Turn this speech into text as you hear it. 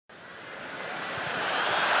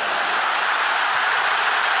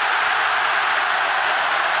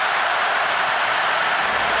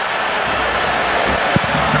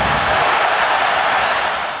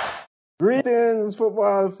Greetings,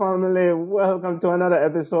 football family. Welcome to another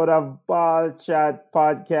episode of Ball Chat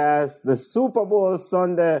Podcast, the Super Bowl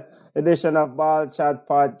Sunday edition of Ball Chat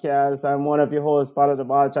Podcast. I'm one of your hosts, part of the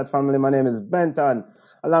Ball Chat family. My name is Benton,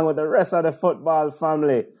 along with the rest of the football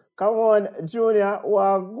family. Come on, Junior.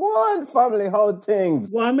 Well, go on, family. How things?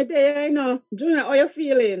 One me there, you know. Junior, how you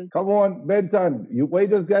feeling? Come on, Benton. You wait,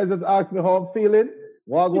 those guys just asked me how I'm feeling.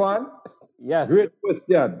 Wagwan. Yes. Great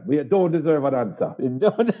question. We don't deserve an answer. You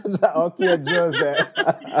don't. Okay, Jose.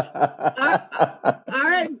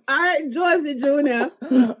 all right, Josie Junior.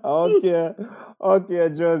 Okay,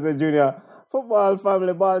 Jose Junior. Football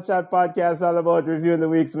family, Ball Chat Podcast, all about reviewing the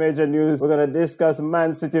week's major news. We're going to discuss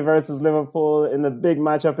Man City versus Liverpool in the big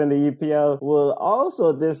matchup in the EPL. We'll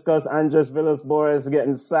also discuss Andres Villas-Boas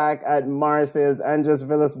getting sacked at Marseille. Andres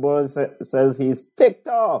Villas-Boas says he's ticked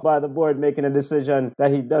off by the board making a decision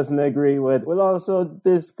that he doesn't agree with. We'll also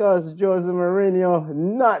discuss Jose Mourinho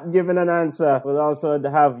not giving an answer. We'll also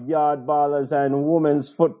have Yard Ballers and Women's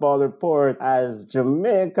Football Report as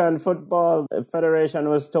Jamaican Football Federation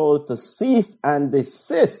was told to cease and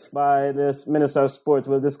desist by this Minister of Sport.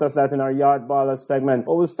 We'll discuss that in our Yard Ballers segment.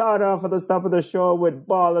 But we'll start off at the top of the show with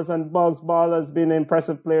Ballers and Bugs. Ballers being the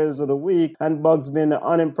impressive players of the week and Bugs being the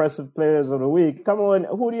unimpressive players of the week. Come on,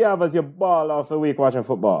 who do you have as your ball of the week watching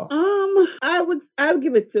football? I would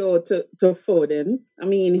give it to Foden. I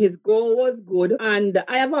mean, his goal was good, and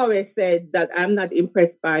I have always said that I'm not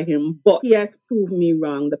impressed by him, but he has proved me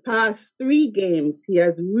wrong. The past 3 games, he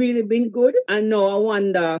has really been good, and now I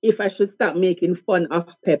wonder if I should stop making fun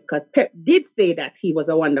of Pep, because Pep did say that he was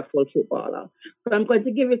a wonderful footballer. So I'm going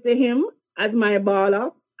to give it to him as my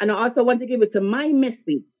baller, and I also want to give it to my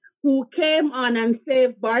Messi, who came on and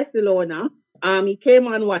saved Barcelona. He came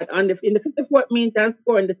on in the 54th minute and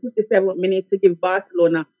scored in the 57th minute to give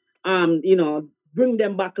Barcelona, bring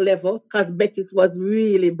them back level, because Betis was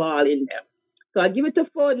really balling them. So I give it to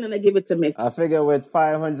Foden and I give it to Messi. I figure with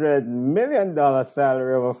 $500 million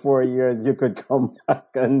salary over 4 years, you could come back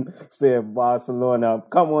and save Barcelona.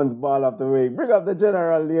 Come on's ball of the week. Bring up the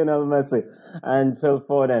general Lionel Messi and Phil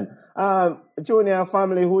Foden. Junior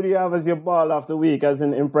family, who do you have as your ball of the week, as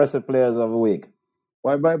in impressive players of the week?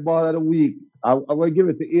 Why my ball of the week? I'm going to give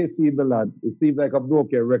it to AC Milan. It seems like a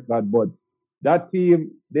broken record, but that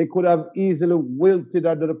team, they could have easily wilted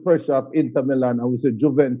under the pressure of Inter Milan. I would say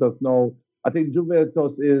Juventus now. I think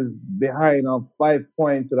Juventus is behind on 5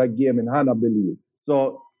 points to that game in hand, I believe.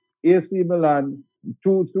 So AC Milan,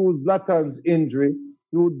 through Zlatan's injury,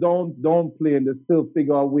 through down playing, they still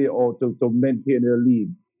figure a way out to maintain their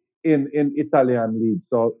lead in Italian league.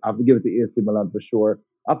 So I have to give it to AC Milan for sure.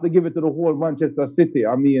 I have to give it to the whole Manchester City.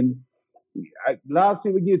 I mean, last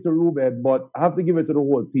year we gave it to Ruben, but I have to give it to the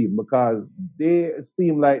whole team because they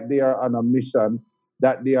seem like they are on a mission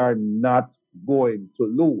that they are not going to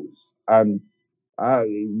lose. And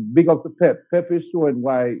big up to Pep. Pep is showing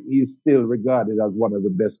why he's still regarded as one of the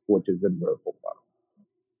best coaches in world football.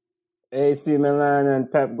 AC Milan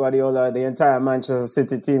and Pep Guardiola, the entire Manchester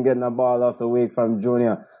City team getting a ball of the week from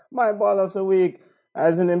Junior. My ball of the week,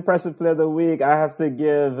 as an impressive player of the week, I have to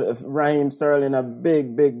give Raheem Sterling a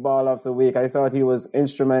big ball of the week. I thought he was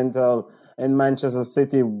instrumental in Manchester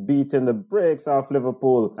City beating the brakes off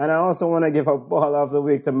Liverpool. And I also want to give a ball of the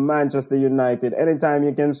week to Manchester United. Anytime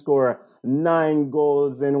you can score 9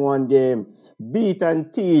 goals in one game, beat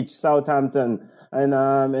and teach Southampton. And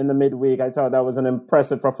in the midweek, I thought that was an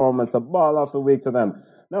impressive performance. A ball of the week to them.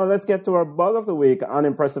 Now let's get to our bug of the week,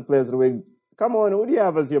 unimpressive players of the week. Come on, who do you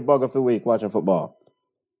have as your bug of the week watching football?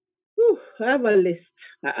 I have a list.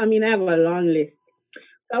 I have a long list.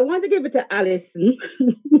 So I want to give it to Alisson.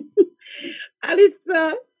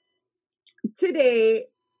 Alisson today,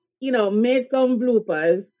 made some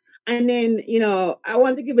bloopers. And then, I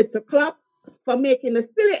want to give it to Klopp for making a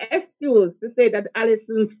silly excuse to say that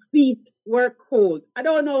Alisson's feet were cold. I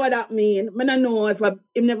don't know what that means. I don't know if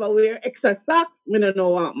he never wear extra socks. I don't know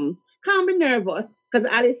what. Can't be nervous because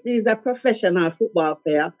Alisson is a professional football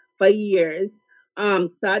player for years. So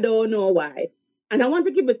I don't know why. And I want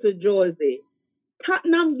to give it to Jose.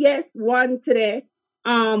 Tottenham, yes, won today,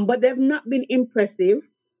 but they've not been impressive.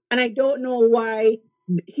 And I don't know why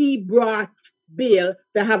he brought Bale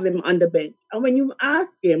to have him on the bench. And when you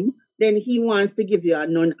ask him, then he wants to give you a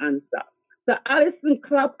non-answer. So Alisson,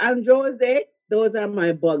 Klopp, and Jose, those are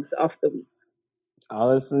my bugs of the week.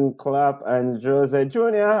 Alisson, Klopp, and Jose.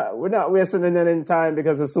 Junior, we're not wasting any time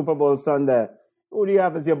because it's Super Bowl Sunday. Who do you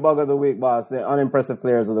have as your bug of the week, boss? The unimpressive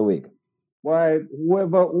players of the week. Why,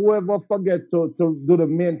 whoever forget to do the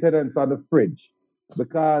maintenance on the fridge,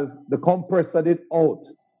 because the compressor did out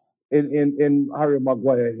in Harry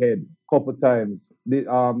Maguire head a couple times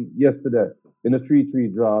yesterday in the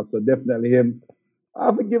 3-3 draw. So definitely him. I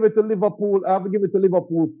have to give it to Liverpool. I have to give it to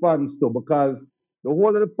Liverpool fans too, because the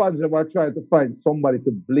whole of the fans them are trying to find somebody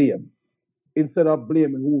to blame instead of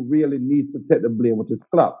blaming who really needs to take the blame, which is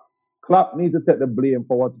Klopp. Klopp needs to take the blame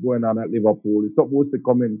for what's going on at Liverpool. It's supposed to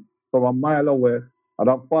come in from a mile away, and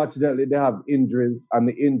unfortunately, they have injuries, and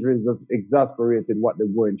the injuries just exasperated what they're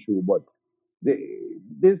going through. But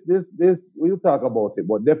this, we'll talk about it.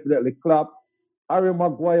 But definitely, Klopp, Harry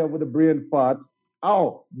Maguire with the brain farts.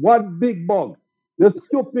 Oh, one big bug. The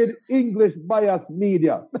stupid English bias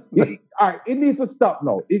media. All right, it needs to stop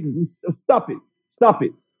now. Stop it. Stop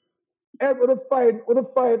it.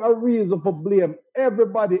 We'll find a reason for blame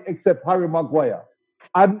everybody except Harry Maguire.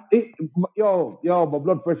 And my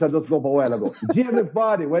blood pressure just go up a while ago. Jamie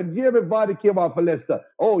Vardy, when Jamie Vardy came out for Leicester,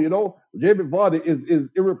 Jamie Vardy is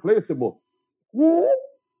irreplaceable. Who?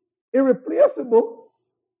 Irreplaceable?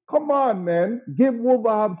 Come on, man. Give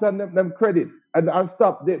Wolverhampton them credit and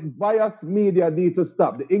stop. The biased media need to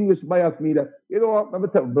stop. The English biased media. You know what? Let me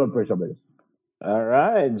tell you blood pressure, please. All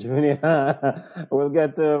right, Junior. We'll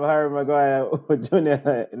get to Harry Maguire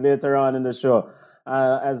Junior later on in the show.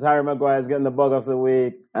 As Harry Maguire is getting the bug of the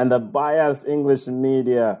week and the biased English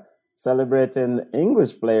media celebrating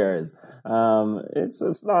English players. It's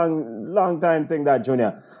a long time thing that,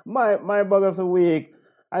 Junior. My bug of the week,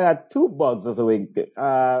 I got two bugs of the week.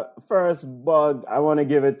 First bug, I want to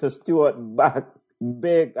give it to Stuart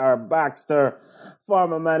Baxter,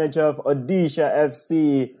 former manager of Odisha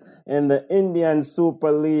FC in the Indian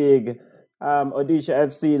Super League. Odisha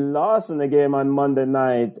FC lost in the game on Monday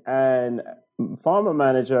night, and former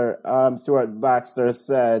manager Stuart Baxter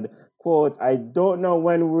said, quote, "I don't know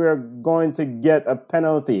when we're going to get a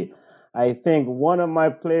penalty. I think one of my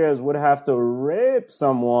players would have to rape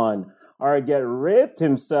someone or get raped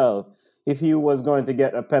himself if he was going to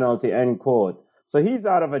get a penalty," end quote. So he's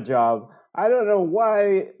out of a job. I don't know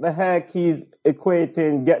why the heck he's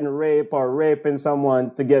equating getting raped or raping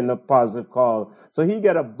someone to getting a positive call. So he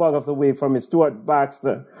got a bug of the week from his Stuart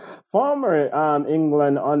Baxter, former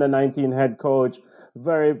England under-19 head coach,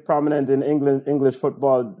 very prominent in English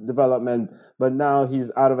football development, but now he's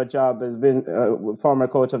out of a job, has been former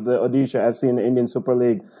coach of the Odisha FC in the Indian Super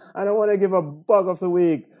League. And I want to give a bug of the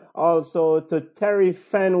week also to Terry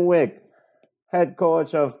Fenwick, head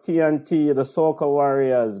coach of TNT, the Soca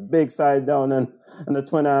Warriors, big side down in the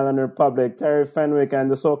Twin Island Republic. Terry Fenwick and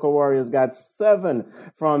the Soca Warriors got 7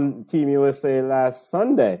 from Team USA last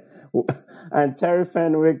Sunday. And Terry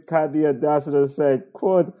Fenwick had the audacity to say,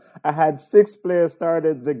 quote, "I had 6 players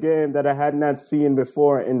started the game that I had not seen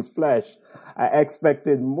before in flesh. I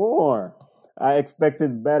expected more. I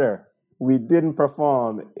expected better. We didn't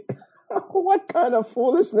perform." What kind of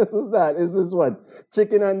foolishness is that? Is this what?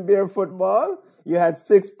 Chicken and beer football? You had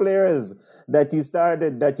 6 players that you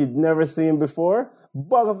started that you'd never seen before?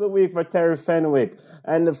 Bug of the week for Terry Fenwick.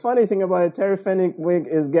 And the funny thing about it, Terry Fenwick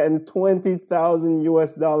is getting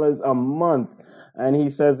 $20,000 a month. And he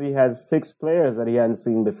says he has 6 players that he hadn't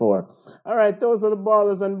seen before. All right, those are the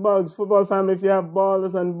ballers and bugs. Football family, if you have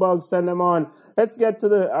ballers and bugs, send them on. Let's get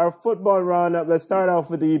to our football roundup. Let's start off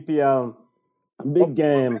with the EPL. Big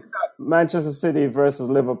game, Manchester City versus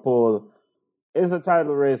Liverpool. Is the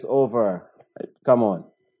title race over? Come on.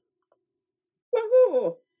 For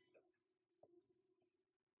who?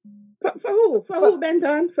 For who? For who,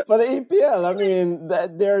 Benton? For the EPL. I mean,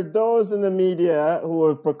 there are those in the media who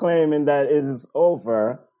are proclaiming that it is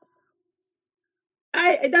over.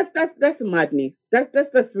 That's madness. That's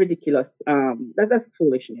just ridiculous. That's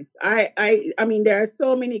foolishness. I mean, there are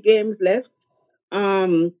so many games left.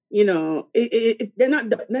 They're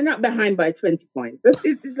not behind by 20 points.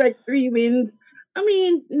 It's like 3 wins. I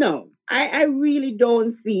mean, no, I really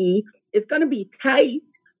don't see. It's going to be tight,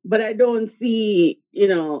 but I don't see,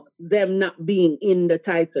 them not being in the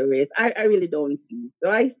title race. I really don't see. So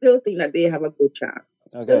I still think that they have a good chance.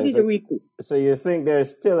 Okay, they'll need to recoup. So you think there's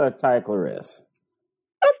still a title race?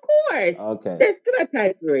 Of course. Okay. There's still a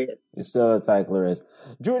title race. There's still a title race.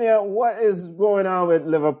 Junior, what is going on with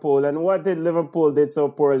Liverpool, and what did Liverpool did so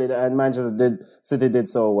poorly and Manchester City did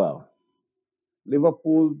so well?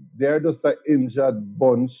 Liverpool, they're just an injured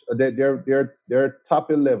bunch. Their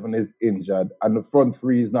top 11 is injured, and the front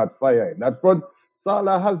 3 is not firing. That front,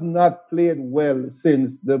 Salah has not played well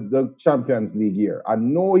since the Champions League year. I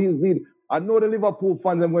know he's leading. I know the Liverpool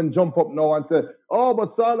fans are going to jump up now and say, "Oh,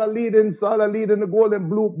 but Salah leading the Golden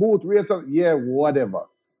Boot race." Yeah, whatever.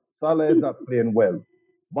 Salah is not playing well.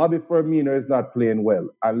 Bobby Firmino is not playing well.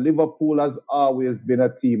 And Liverpool has always been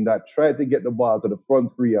a team that tried to get the ball to the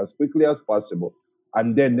front 3 as quickly as possible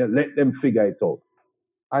and then let them figure it out.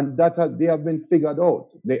 And they have been figured out.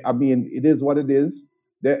 It is what it is.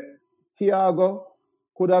 Thiago,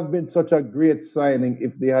 could have been such a great signing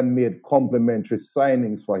if they had made complementary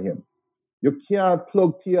signings for him. You can't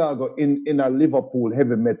plug Thiago in a Liverpool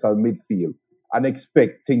heavy metal midfield and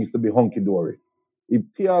expect things to be hunky-dory. If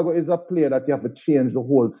Thiago is a player that you have to change the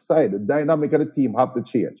whole side, the dynamic of the team have to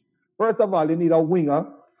change. First of all, you need a winger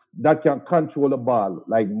that can control the ball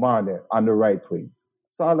like Mane on the right wing.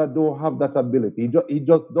 Salah don't have that ability. He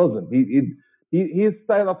just doesn't. His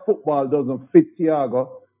style of football doesn't fit Thiago,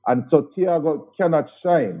 and so Thiago cannot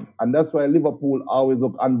shine. And that's why Liverpool always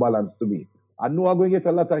look unbalanced to me. I know I'm going to get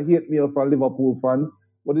a lot of hate mail from Liverpool fans,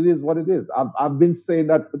 but it is what it is. I've been saying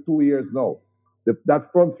that for 2 years now.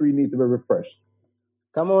 That front three need to be refreshed.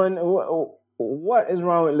 Come on, what is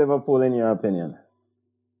wrong with Liverpool in your opinion?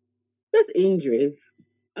 Just injuries.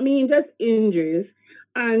 I mean, just injuries.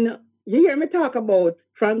 And you hear me talk about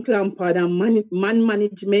Frank Lampard and man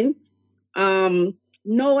management.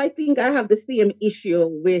 No, I think I have the same issue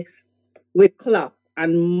with Klopp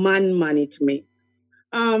and man management.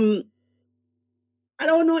 I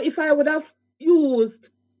don't know if I would have used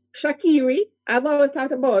Shaqiri. I've always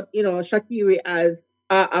talked about, Shaqiri as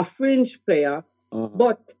a fringe player.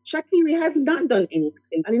 But Shaqiri has not done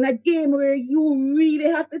anything. And in a game where you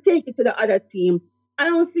really have to take it to the other team, I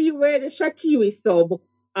don't see where the Shaqiri sub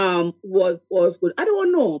was good. I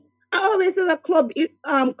don't know. I always say that Klopp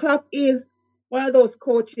is one of those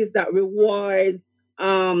coaches that rewards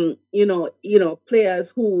players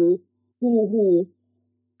who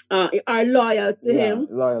are loyal to him.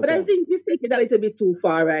 But I think he's taking it a little bit too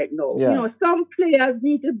far right now. Yeah. Some players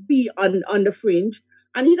need to be on the fringe,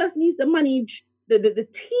 and he just needs to manage the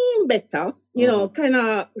team better, kind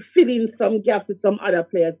of fill in some gaps with some other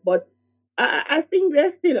players. But I think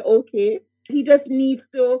they're still okay. He just needs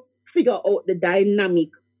to figure out the dynamic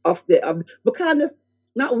of because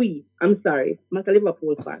not we. I'm sorry, I'm a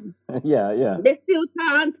Liverpool fan. Yeah. They still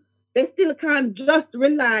can't just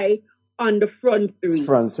rely on the front three. It's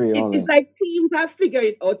front three only. It's like teams have figured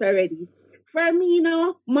it out already.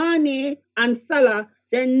 Firmino, Mane, and Salah,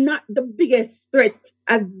 they're not the biggest threat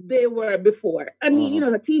as they were before. I mean,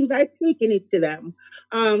 the teams are taking it to them.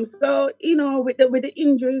 So, with the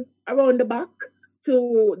injuries around the back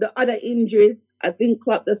to the other injuries, I think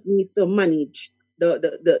Klopp just needs to manage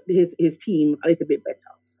his team a little bit better.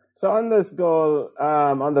 So on this goal,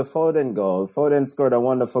 on the Foden goal, Foden scored a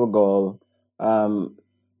wonderful goal.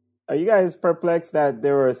 Are you guys perplexed that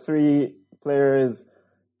there were 3 players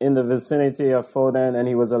in the vicinity of Foden and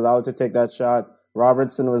he was allowed to take that shot?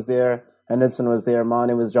 Robertson was there, Henderson was there,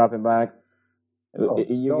 Mane was dropping back.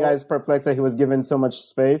 You guys perplexed that he was given so much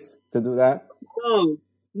space to do that?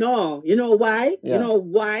 No. You know why? Yeah. You know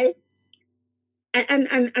why? And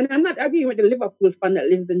I'm not arguing with the Liverpool fan that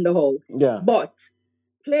lives in the house. Yeah. But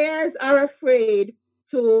players are afraid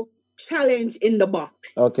to challenge in the box.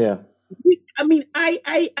 Okay. I mean,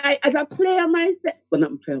 I as a player myself, well,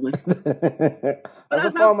 not a player myself. As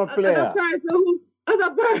a former player. As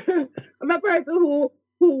a person who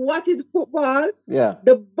watches football, yeah,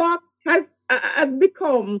 the box has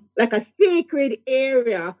become like a sacred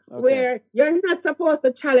area where you're not supposed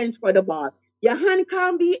to challenge for the ball. Your hand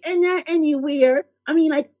can't be anywhere. I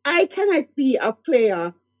mean, like, I cannot see a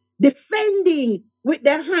player defending with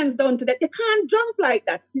their hands down to that. They can't jump like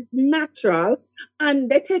that. It's natural.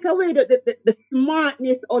 And they take away the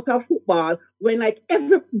smartness out of football when, like,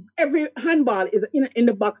 every handball is in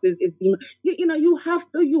the boxes is you have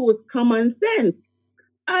to use common sense.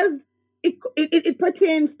 As it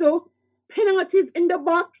pertains to penalties in the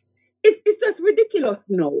box, it's just ridiculous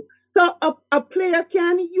now. So a player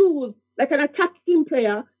can use, like an attacking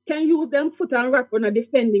player, can use them foot and wrap on a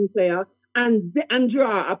defending player and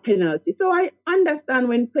draw a penalty. So I understand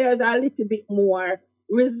when players are a little bit more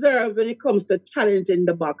reserved when it comes to challenging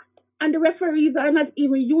the box. And the referees are not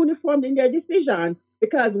even uniform in their decision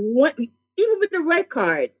because even with the red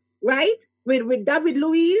card, right? With David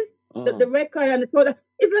Luiz, the red card and the total,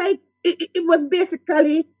 it's like it was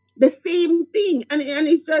basically the same thing. And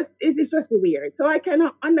it's just weird. So I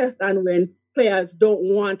cannot understand when players don't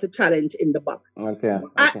want to challenge in the box. Okay.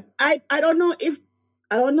 I don't know if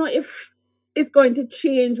it's going to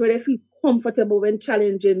change when they feel comfortable when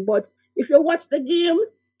challenging, but if you watch the games,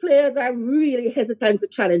 players are really hesitant to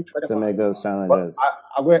challenge for the ball. Make those challenges.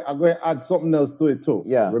 I'm going to add something else to it too.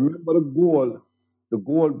 Yeah. Remember the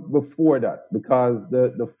goal before that, because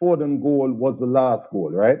the Foden goal was the last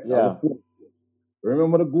goal, right? Yeah.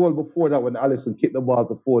 Remember the goal before that when Alisson kicked the ball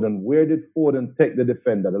to Foden? Where did Foden take the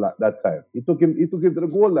defender that time? He took him to the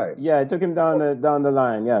goal line. Yeah, he took him down the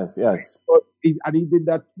line. Yes. And he did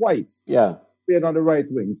that twice. Yeah. Playing on the right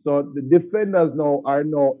wing. So the defenders are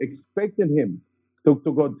now expecting him to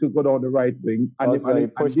go down the right wing. So he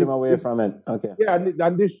pushed him away from it. Okay. Yeah,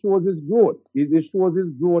 and this shows his growth. This shows his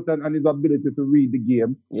growth and his ability to read the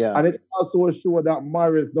game. Yeah. And it also shows that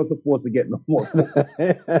Mario is not supposed to get no more.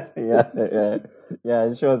 yeah,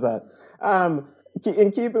 it shows that.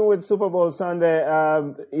 In keeping with Super Bowl Sunday,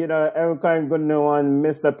 Aaron Gundogan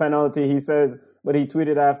missed the penalty. He says, but he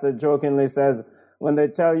tweeted after, jokingly says, when they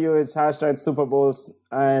tell you it's hashtag Super Bowls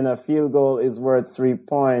and a field goal is worth 3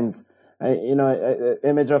 points,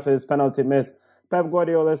 image of his penalty miss. Pep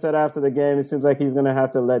Guardiola said after the game, it seems like he's going to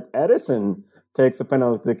have to let Edison take the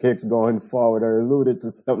penalty kicks going forward, or alluded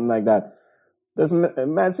to something like that. Does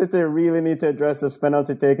Man City really need to address this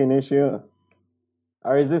penalty taking issue?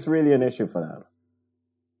 Or is this really an issue for them?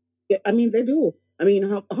 Yeah, I mean, they do. I mean,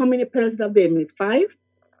 how many penalties have they missed? 5?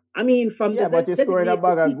 I mean, from but you scored a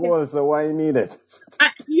bag of goals, so why you need it?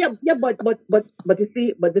 But you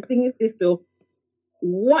see, but the thing is this though.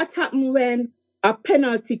 What happens when a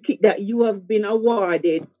penalty kick that you have been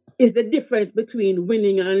awarded is the difference between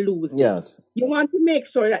winning and losing? Yes. You want to make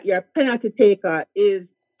sure that your penalty taker is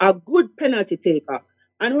a good penalty taker.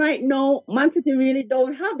 And right now, Man City really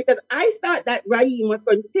don't have, because I thought that Raheem was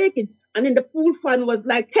going to take it, and then the pool fan was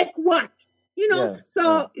like, take what? It's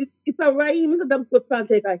a Raheem is a good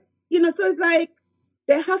penalty taker. So it's like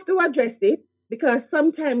they have to address it, because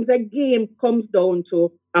sometimes a game comes down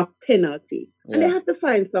to a penalty. Yeah. And they have to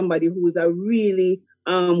find somebody who's a really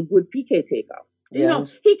good PK taker.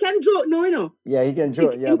 He can joke now, Yeah, he can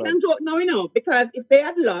joke. He can joke now, because if they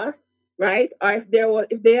had lost, right, or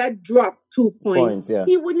if they had dropped 2 points,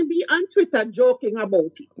 he wouldn't be on Twitter joking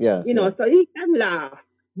about it. Yes, so he can laugh.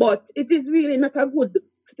 But it is really not a good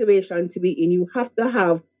situation to be in. You have to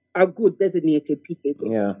have a good designated PK taker.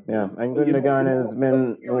 Yeah. And Gundogan has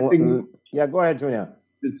been... go ahead, Junior.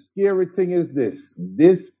 The scary thing is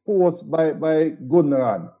this post by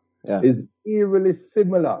Gundogan is eerily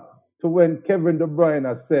similar to when Kevin De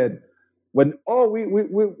Bruyne said,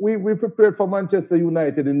 we prepared for Manchester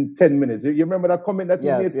United in 10 minutes. You remember that comment that he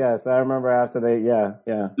made? Yes, I remember after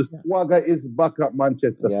The swagger is back at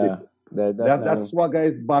Manchester City. That swagger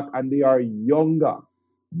is back, and they are younger.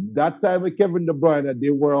 That time with Kevin De Bruyne, they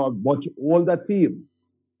were a much older team.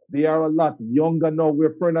 They are a lot younger now,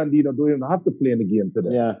 where Fernandinho don't even have to play in the game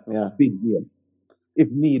today. Yeah. Big game, if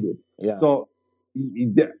needed. Yeah. So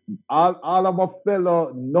all of my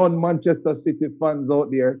fellow non-Manchester City fans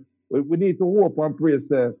out there, we need to hope and pray,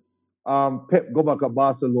 Pep go back to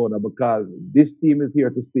Barcelona, because this team is here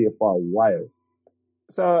to stay for a while.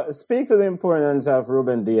 So speak to the importance of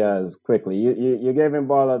Ruben Diaz quickly. You gave him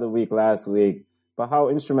Ball of the Week last week, but how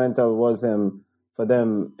instrumental was him for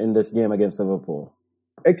them in this game against Liverpool?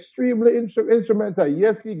 Extremely instrumental.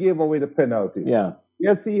 Yes, he gave away the penalty. Yeah.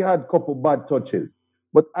 Yes, he had a couple bad touches.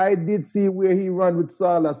 But I did see where he ran with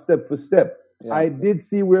Salah step for step. Yeah. I did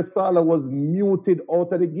see where Salah was muted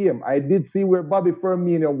out of the game. I did see where Bobby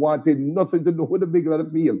Firmino wanted nothing to do with the middle of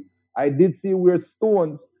the field. I did see where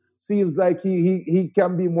Stones seems like he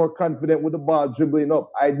can be more confident with the ball dribbling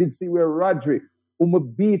up. I did see where Rodri, whom we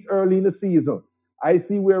beat early in the season, I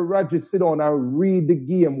see where Rodri sit down and read the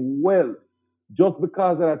game well, just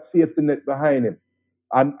because of that safety net behind him.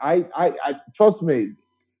 And I trust me,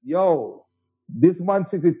 this Man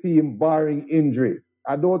City team, barring injury,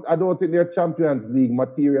 I don't think they're Champions League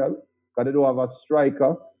material, because they don't have a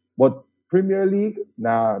striker. But Premier League,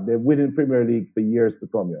 they're winning Premier League for years to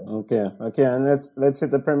come. Okay, and let's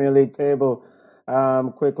hit the Premier League table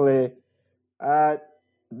quickly.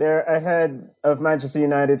 They're ahead of Manchester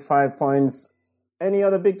United 5 points. Any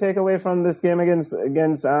other big takeaway from this game against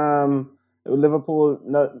Liverpool?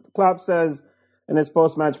 No, Klopp says in his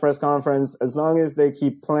post-match press conference, as long as they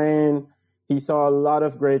keep playing, he saw a lot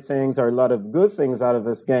of great things, or a lot of good things out of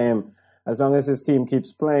this game. As long as his team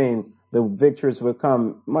keeps playing, the victories will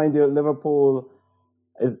come. Mind you, Liverpool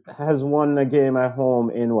has won a game at home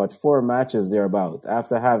in 4 matches thereabout,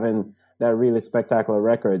 after having that really spectacular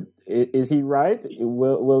record. Is he right?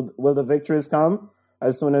 Will the victories come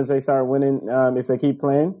as soon as they start winning, if they keep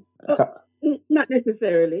playing? Not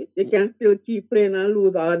necessarily. They can still keep playing and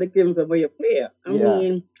lose all the games where you play. I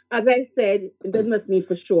mean, as I said, they must need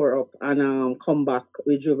for sure up and come back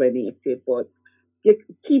rejuvenated. But you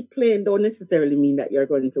keep playing don't necessarily mean that you're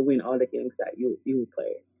going to win all the games that you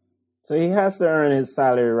play. So he has to earn his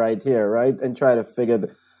salary right here, right? And try to figure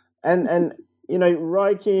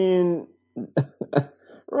Roy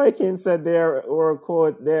Keane said they are,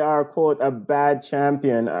 quote, a bad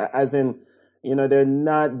champion, as in, they're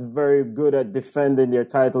not very good at defending their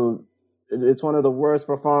title. It's one of the worst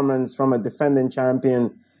performances from a defending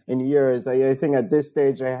champion in years. I think at this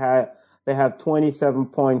stage they have 27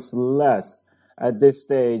 points less at this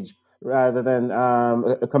stage rather than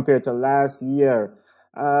compared to last year.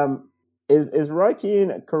 Is Roy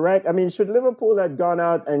Keane correct? I mean, should Liverpool have gone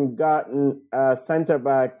out and gotten a centre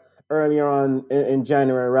back earlier on in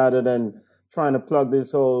January rather than trying to plug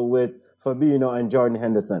this hole with Fabinho and Jordan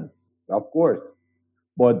Henderson? Of course.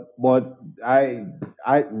 But I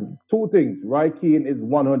two things. Roy Keane is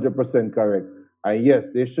 100% correct. And yes,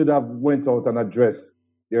 they should have went out and addressed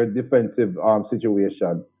their defensive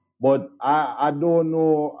situation. But I don't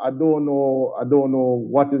know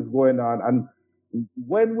what is going on. And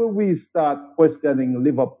when will we start questioning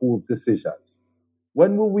Liverpool's decisions?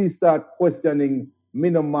 When will we start questioning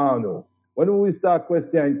Minamino? When will we start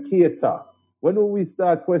questioning Keita? When will we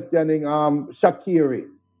start questioning Shaqiri?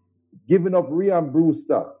 Giving up Ryan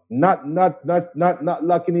Brewster, not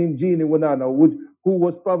locking in Gini Winana, who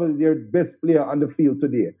was probably their best player on the field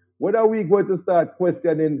today. When are we going to start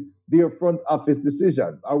questioning their front office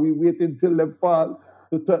decisions? Are we waiting till they fall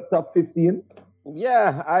to top 15?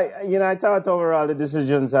 Yeah, I thought overall the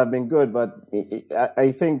decisions have been good, but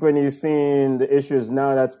I think when you're seeing the issues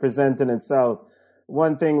now that's presenting itself,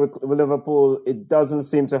 one thing with Liverpool, it doesn't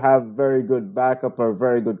seem to have very good backup or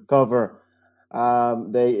very good cover.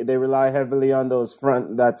 They rely heavily on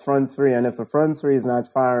that front three, and if the front three is not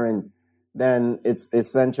firing, then it's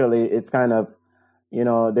kind of,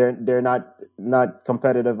 they're not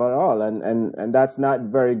competitive at all, and that's not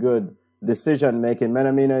very good decision making.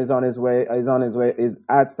 Minamino is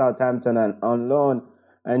at Southampton and on loan,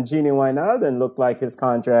 and Gini Wijnaldum looked like his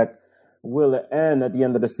contract will end at the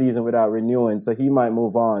end of the season without renewing, so he might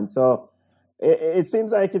move on. So it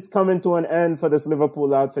seems like it's coming to an end for this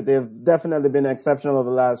Liverpool outfit. They've definitely been exceptional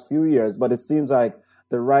over the last few years, but it seems like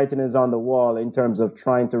the writing is on the wall in terms of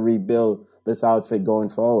trying to rebuild this outfit going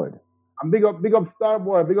forward. And big up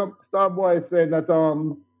Starboy. Big up Starboy saying that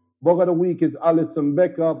Bug of the Week is Alisson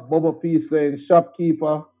Becker. Bubba P saying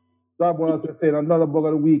shopkeeper. Starboy also saying another Bug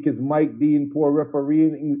of the Week is Mike Dean, poor referee.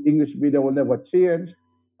 English media will never change.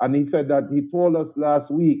 And he said that he told us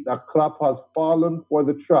last week that Klopp has fallen for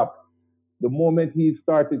the trap. The moment he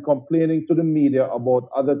started complaining to the media about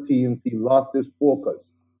other teams, he lost his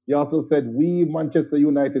focus. He also said, we Manchester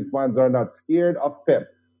United fans are not scared of Pep.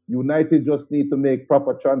 United just need to make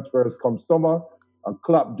proper transfers come summer, and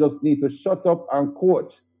Klopp just need to shut up and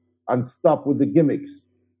coach and stop with the gimmicks.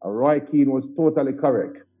 And Roy Keane was totally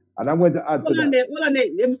correct. And I'm going to add to that. Hold on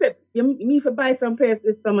there. You mean to buy some players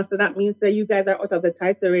this summer, so that means that you guys are out of the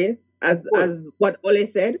title race, as what Ole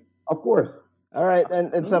said? Of course. All right,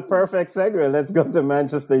 and it's a perfect segue. Let's go to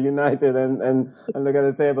Manchester United and look at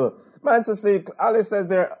the table. Manchester, Ali says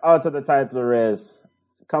they're out of the title race.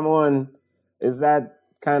 Come on, is that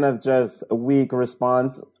kind of just a weak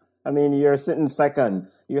response? I mean, you're sitting second.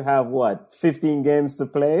 You have, 15 games to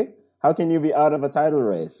play? How can you be out of a title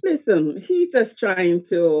race? Listen, he's just trying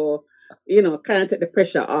to, kind of take the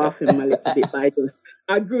pressure off him a little bit by just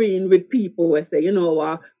agreeing with people who say,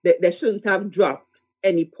 they shouldn't have dropped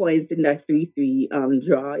any points in that 3-3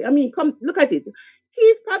 draw. I mean, come look at it.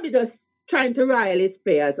 He's probably just trying to rile his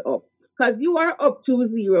players up, because you are up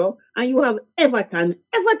 2-0 and you have Everton.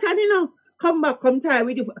 Everton, come back, come tie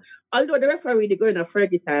with you. Although the referee, they're going to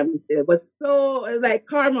Fergie time, it was so,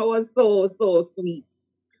 karma was so sweet.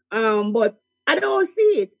 But I don't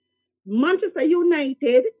see it. Manchester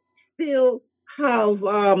United still have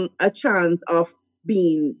a chance of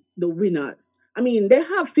being the winners. I mean, they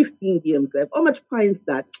have 15 games left. How much points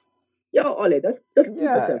that? Yo, Ole, just keep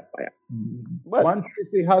yourself fire. Man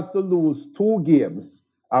City has to lose 2 games,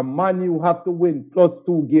 and Man U have to win plus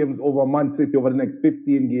 2 games over Man City over the next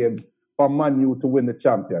 15 games for Man U to win the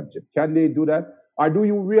championship. Can they do that? Or do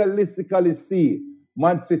you realistically see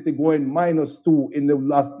Man City going -2 in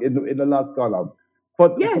the last column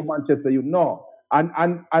for Manchester United? No.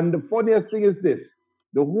 And the funniest thing is this.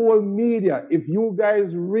 The whole media, if you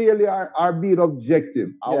guys really are being objective,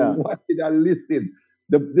 I watched and listened.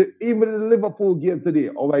 Even the Liverpool game today,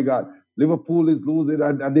 oh my God, Liverpool is losing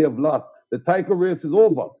and they have lost. The title race is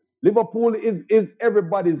over. Liverpool is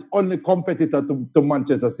everybody's only competitor to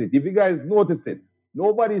Manchester City. If you guys notice it,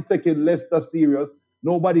 nobody's taking Leicester serious,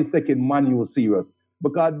 nobody's taking Man U serious,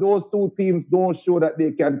 because those two teams don't show that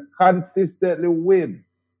they can consistently win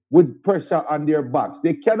with pressure on their backs.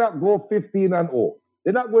 They cannot go 15-0.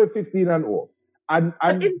 They're not going 15-0. And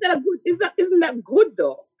isn't that good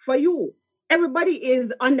though for you? Everybody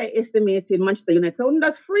is underestimating Manchester United. So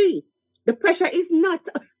that's free. The pressure is not.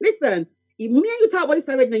 Listen, me and you talked about this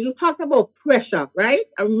already. You talked about pressure, right?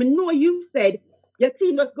 I know you said your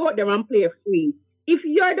team just go out there and play free. If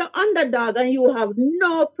you're the underdog and you have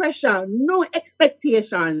no pressure, no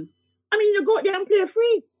expectation, I mean, you go out there and play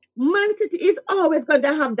free. Man City is always going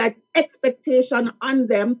to have that expectation on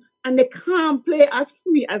them and they can't play as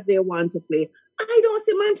free as they want to play. I don't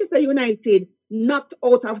see Manchester United knocked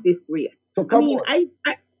out of this race. So I mean, I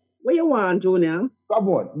what you want, Junior? Come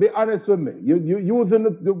on, be honest with me. You using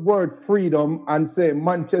the word freedom and say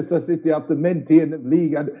Manchester City have to maintain the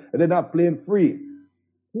league and they're not playing free.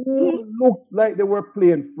 Who looked like they were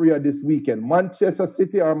playing freer this weekend? Manchester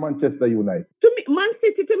City or Manchester United? To me, Man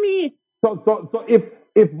City to me. So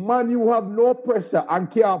if Man U have no pressure and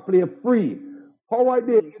can't play free, how are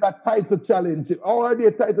they in a title challenge? How are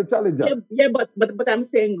they title challengers? Yeah, but I'm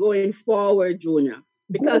saying going forward, Junior.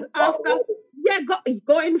 Because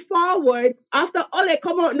going forward, after Ole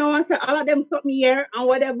come out now and say all of them something here and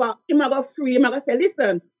whatever, him go free, him go say,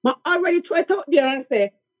 listen, I already tried out there and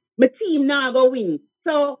say, my team now go win.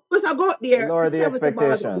 So let's go out there. Lower the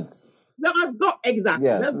expectations. Let's go exactly.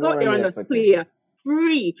 Yes, let's go there and just play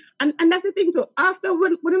free. And that's the thing too. After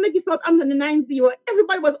when they get Southampton the 9-0,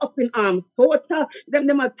 everybody was up in arms. Total,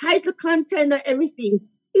 them a title contender, everything.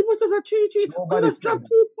 It was just a 3-3. Nobody just dropped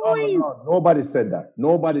 2 points. No, nobody said that.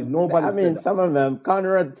 Nobody. I mean, some of them.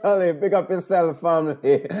 Conrad Tully, big up yourself, family.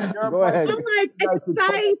 Go ahead. I'm like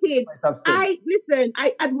excited.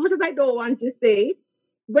 I as much as I don't want to say,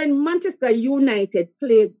 when Manchester United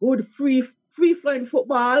play good free-flowing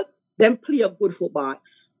football, then play a good football.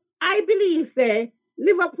 I believe, say,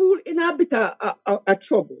 Liverpool in a bit of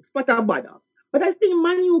trouble, spot a bother. But I think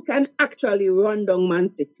Man U can actually run down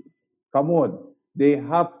Man City. Come on. They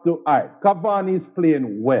have to. All right, Cavani is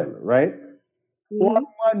playing well, right? For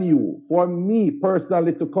Man U, for me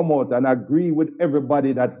personally to come out and agree with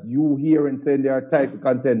everybody that you hear and say they are title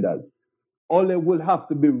contenders, Ole will have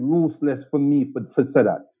to be ruthless for me for say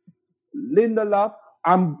that. Lindelof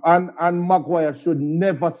and Maguire should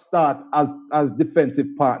never start as defensive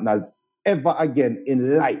partners ever again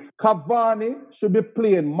in life. Cavani should be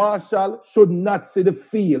playing. Marshall should not see the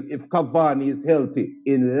field if Cavani is healthy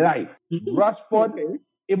in life. Rashford,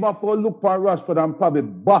 if I look for Rashford and probably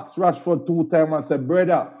box Rashford 2 times and say,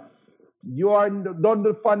 brother, you are done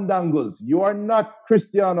the fandangles. You are not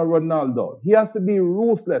Cristiano Ronaldo. He has to be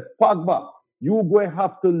ruthless. Pogba, you going to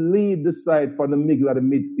have to lead the side from the middle of the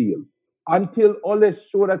midfield. Until Ole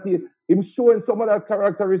show that him showing some of that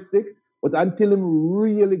characteristic, but until him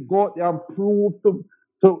really go out there and prove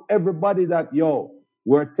to everybody that,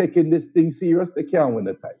 we're taking this thing serious, they can't win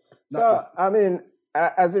the title. So, I mean,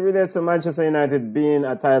 as it relates to Manchester United being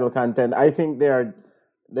a title contender, I think they're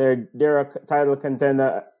a title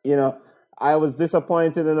contender. You know, I was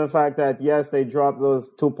disappointed in the fact that, yes, they dropped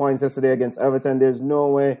those 2 points yesterday against Everton. There's no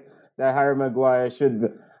way that Harry Maguire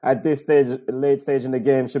should, at this stage, late stage in the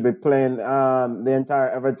game, should be playing the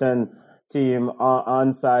entire Everton team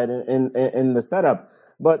on side in the setup.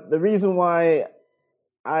 But the reason why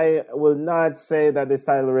I will not say that this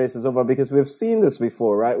title race is over, because we've seen this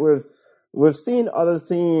before, right? We've seen other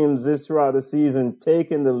teams throughout the season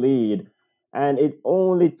taking the lead, and it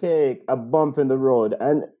only take a bump in the road.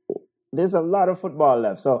 And there's a lot of football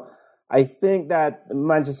left. So I think that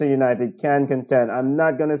Manchester United can contend. I'm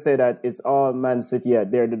not going to say that it's all Man City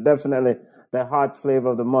yet. They're definitely the hot flavor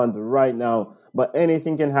of the month right now. But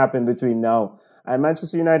anything can happen between now. And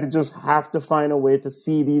Manchester United just have to find a way to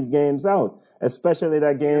see these games out, especially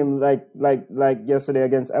that game like yesterday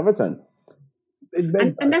against Everton. And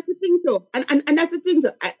that's the thing, too. And that's the thing,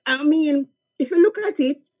 too. I mean, if you look at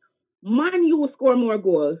it, Man U score more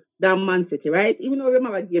goals than Man City, right? Even though we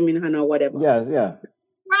have a game in hand or whatever. Yes, yeah.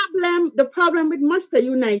 The problem with Manchester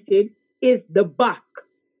United is the back.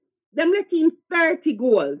 Them letting 30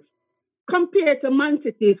 goals compared to Man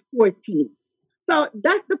City's 14. So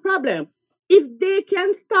that's the problem. If they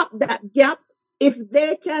can stop that gap, if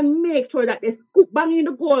they can make sure that they scoop bang in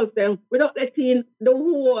the goals then without letting the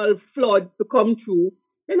whole flood to come through,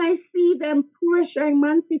 then I see them pressuring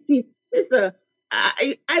Man City. Listen,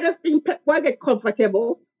 I just think Pep will get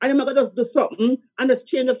comfortable and they're going to just do something and just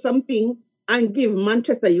change up something and give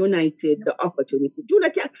Manchester United the opportunity. Junior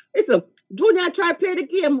try to play the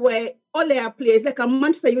game where Ole plays like a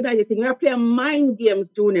Manchester United thing. We're playing mind games,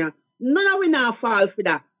 Junior. None of we now fall for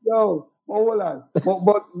that. Hold on.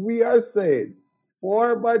 but we are saying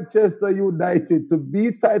for Manchester United to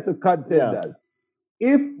be title contenders,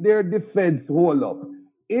 if their defense hold up,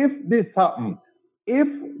 if this happens, if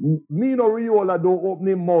Mino Raiola don't open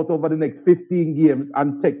his mouth over the next 15 games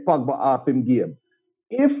and take Pogba off him game,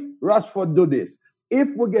 if Rashford do this, if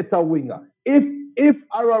we get a winger, if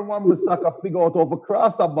Aaron Wan-Bissaka figure out how to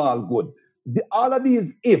cross the ball good, all of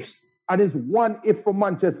these ifs, and it's one if for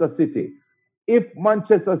Manchester City. If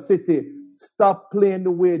Manchester City stop playing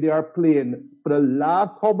the way they are playing for the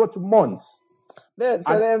last how much months?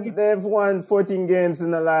 They've won 14 games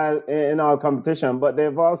in in all competition, but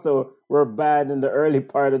they've also were bad in the early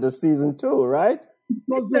part of the season too, right?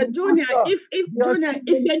 Mr. Junior, if you know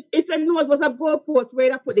it was a goalpost,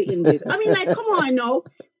 where I put the English. I mean, like, come on now.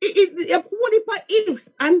 What ifs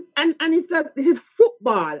and it's just this is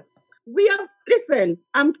football.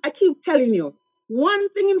 I keep telling you, one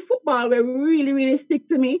thing in football that really, really stick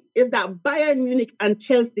to me is that Bayern Munich and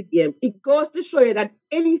Chelsea game. It goes to show you that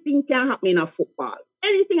anything can happen in a football.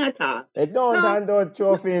 Anything at all. They don't hand out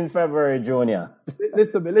trophy in February, Junior.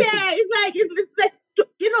 Listen. Yeah, it's like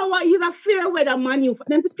you know what? He's a fair weather man.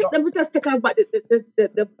 Them to just take out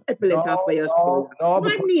the epilepsy off of your school.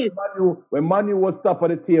 No, when Manu was top of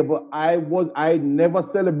the table, I never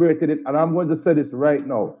celebrated it, and I'm going to say this right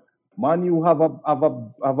now. Manu have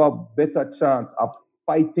a better chance of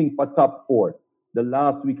fighting for top 4 the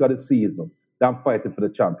last week of the season than fighting for the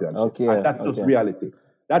championship. Okay, and that's just reality.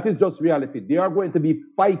 That is just reality. They are going to be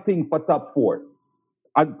fighting for top 4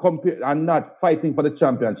 and not fighting for the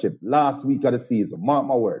championship last week of the season. Mark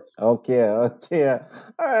my words. Okay. All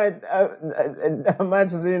right.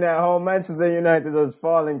 Manchester United, how Manchester United is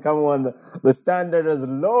falling. Come on, the standard is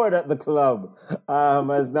lowered at the club.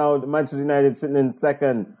 As now Manchester United sitting in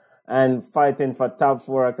second and fighting for top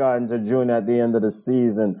 4 according to June at the end of the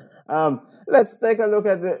season. Let's take a look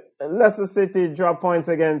at the Leicester City drop points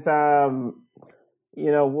against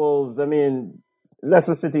Wolves. I mean,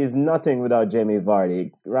 Leicester City is nothing without Jamie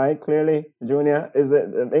Vardy, right? Clearly, Junior,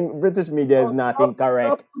 British media is not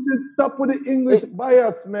incorrect. Stop with the English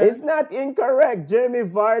bias, man. It's not incorrect. Jamie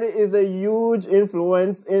Vardy is a huge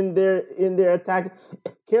influence in their attack.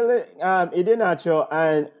 Killing Iheanacho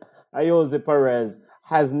and Ayoze Perez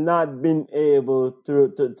has not been able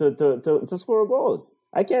to score goals.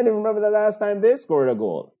 I can't even remember the last time they scored a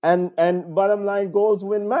goal. And bottom line, goals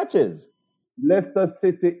win matches. Leicester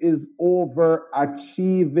City is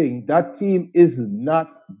overachieving. That team is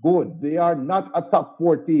not good. They are not a top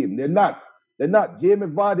 4 team. They're not. Jamie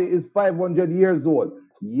Vardy is 500 years old.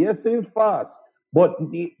 Yes, he's fast. But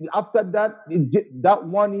after that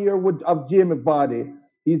 1 year of Jamie Vardy,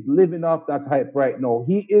 he's living off that hype right now.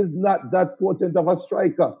 He is not that potent of a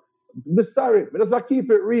striker. I'm sorry, but let's not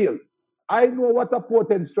keep it real. I know what a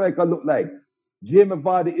potent striker look like. Jamie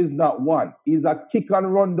Vardy is not one. He's a kick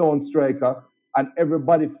and run down striker, and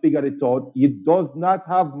everybody figured it out. He does not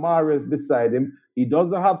have Mahrez beside him. He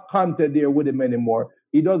doesn't have Kante there with him anymore.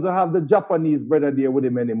 He doesn't have the Japanese brother there with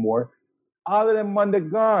him anymore. All of them man, they're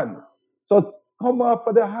gone. So come on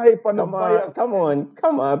for the hype and the bias. Come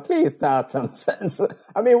on, please talk some sense.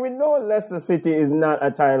 I mean, we know Leicester City is not a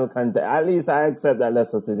title contender. At least I accept that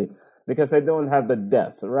Leicester City because they don't have the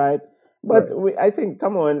depth, right? But right. I think,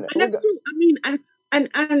 come on. And that's true. I mean,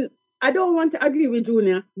 and I don't want to agree with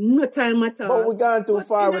Junior. No time at all. But we've gone too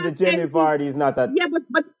far with the Jamie Vardy. Is not that. Yeah,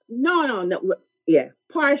 but no. Yeah,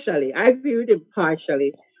 partially. I agree with him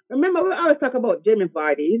partially. Remember, we always talk about Jamie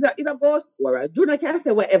Vardy. He's a goal scorer. Junior can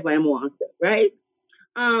say whatever he wants, right?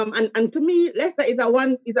 And to me, Leicester is a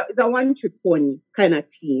one trick pony kind of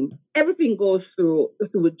team. Everything goes through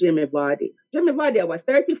Jamie Vardy. Jamie Vardy was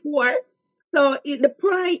 34. So the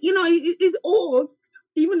prime, he's old,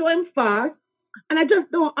 even though I'm fast. And I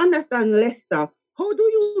just don't understand Leicester. How do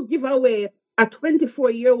you give away a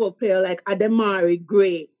 24-year-old player like Ademari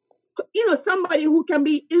Gray? Somebody who can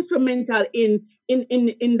be instrumental in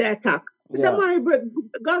the attack. Yeah. Ademari Gray,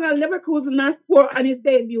 Leverkusen has scored on his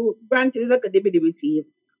debut. Granted, it's like a WWE team.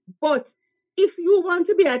 But if you want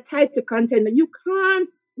to be a title contender, you can't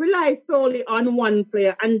rely solely on one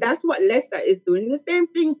player. And that's what Leicester is doing. It's the same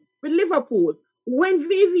thing with Liverpool. When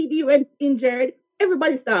VVD went injured,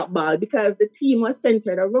 everybody started ball because the team was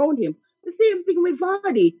centered around him. The same thing with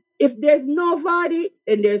Vardy. If there's no Vardy,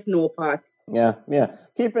 then there's no party. Yeah.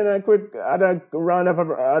 Keeping a quick other roundup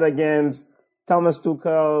of other games. Thomas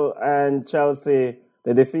Tuchel and Chelsea,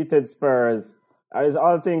 they defeated Spurs. Is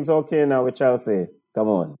all things okay now with Chelsea? Come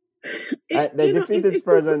on. They defeated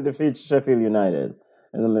Spurs and defeat Sheffield United.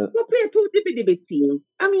 We play two dibby teams.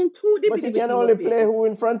 But you can only play who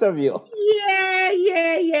in front of you.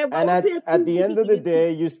 Yeah. And at the end of the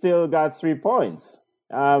day, you still got 3 points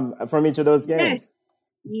from each of those games.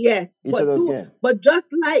 Yeah. Each of those games. But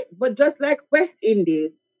just like West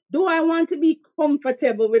Indies, do I want to be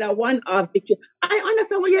comfortable with a one-off victory? I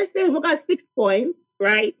understand what you're saying. We got 6 points,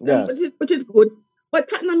 right? Yes. Which is good. But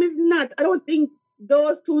Tottenham is not. I don't think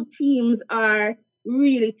those two teams are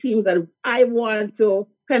really teams that I want to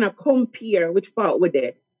kind of compare which part with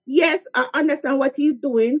it. Yes, I understand what he's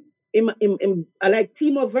doing. Like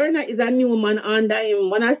Timo Werner is a new man under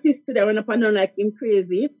him. One assist today, run up and down like him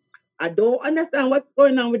crazy. I don't understand what's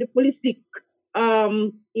going on with the Pulisic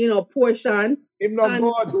portion. Him not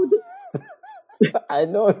And good. I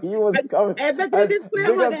know he was coming. everything And is play big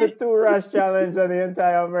over up the there. Two Rush Challenge and the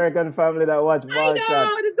entire American family that watch I Ball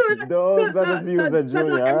Chat. know. Those are the views of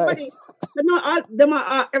Junior, all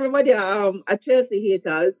right? Everybody are Chelsea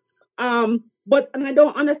haters. And I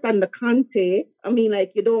don't understand the Conte. I mean,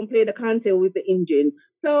 like, you don't play the Conte with the engine.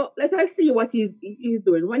 So let us see what he's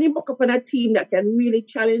doing. When he book up on a team that can really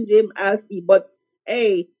challenge him, I'll see. But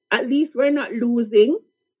hey, at least we're not losing,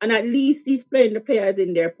 and at least he's playing the players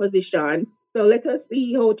in their position. So let us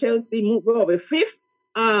see how Chelsea move over fifth.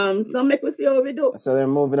 So make us see how we do. So they're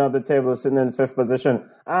moving up the table, sitting in fifth position.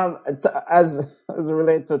 As it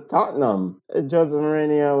relates to Tottenham, Jose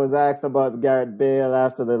Mourinho was asked about Gareth Bale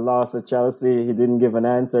after the loss to Chelsea. He didn't give an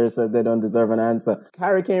answer, said they don't deserve an answer.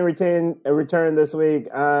 Harry Kane returned this week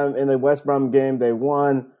in the West Brom game. They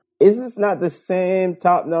won. Is this not the same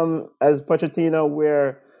Tottenham as Pochettino,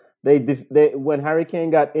 where they when Harry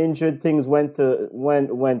Kane got injured, things went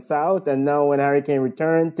south, and now when Harry Kane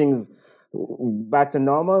returned, things back to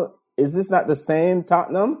normal? Is this not the same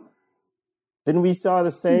Tottenham? Then we saw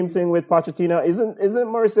the same thing with Pochettino. Isn't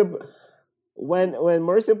Mauricio, when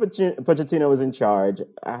Mauricio Pochettino was in charge,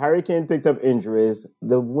 Harry Kane picked up injuries,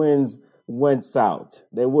 the wins went south.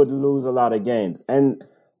 They would lose a lot of games, and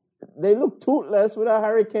they look toothless without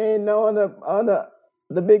Harry Kane now on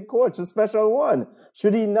the big coach, a special one.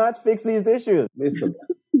 Should he not fix these issues? Listen,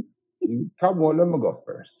 come on, let me go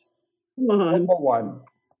first. Number one,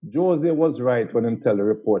 Jose was right when he tell the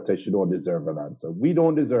reporter she don't deserve an answer. We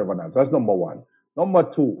don't deserve an answer. That's number one. Number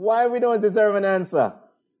two. Why we don't deserve an answer?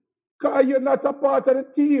 Because you're not a part of the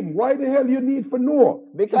team. Why the hell you need for know?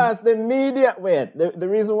 Because the media, the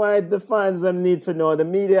reason why the fans them need for know, the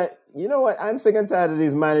media, you know what? I'm sick and tired of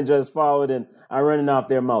these managers forwarding and running off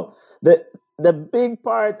their mouth. The big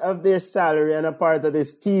part of their salary and a part of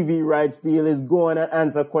this TV rights deal is going and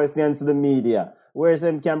answer questions to the media, whereas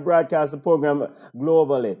them can broadcast the program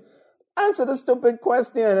globally. Answer the stupid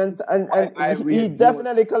question, and he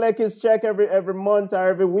definitely collect his check every month or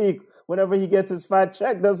every week whenever he gets his fat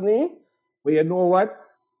check, doesn't he? Well, you know what?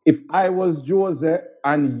 If I was Jose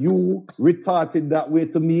and you retorted that way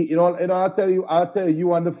to me, I'll tell you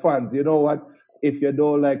and the fans, you know what? If you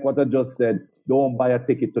don't like what I just said, don't buy a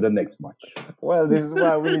ticket to the next match. Well, this is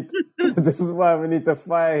why we need to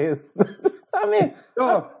fire his. I mean,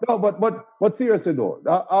 but seriously though,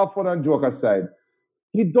 all fun and joke aside,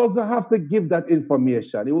 he doesn't have to give that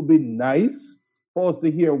information. It would be nice for us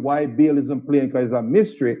to hear why Bale isn't playing because it's a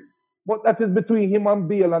mystery, but that is between him and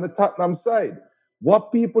Bale on the Tottenham side.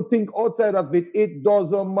 What people think outside of it, it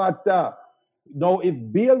doesn't matter. Now, if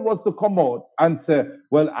Bale was to come out and say,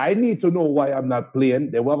 well, I need to know why I'm not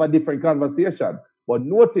playing, they will have a different conversation. But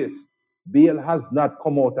notice, Bale has not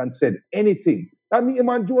come out and said anything. That means him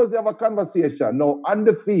and Jose have a conversation. Now, on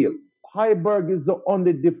the field, Højbjerg is the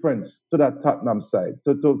only difference to that Tottenham side,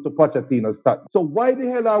 to Pochettino's Tottenham. So why the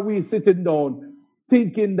hell are we sitting down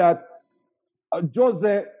thinking that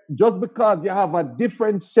Jose, just because you have a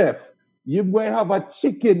different chef, you may have a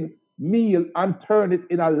chicken meal and turn it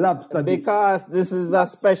in a lobster dish? Because this is a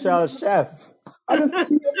special chef. I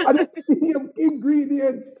just see him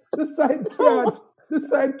ingredients. The side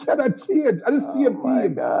cannot change. I just see him. Oh my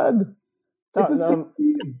God. Tottenham.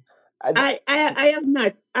 I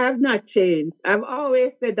have not changed. I've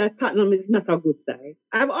always said that Tottenham is not a good side.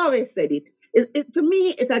 I've always said it. To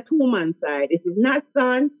me, it's a two-man side. It is not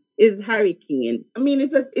Son, it's Harry Kane. I mean,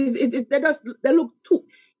 they look too.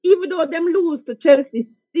 Even though them lose to Chelsea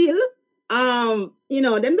still,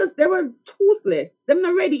 they were toothless. Them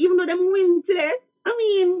not ready. Even though them win today, I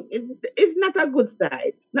mean, it's not a good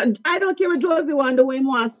side. Now, I don't care what Jose want, the way he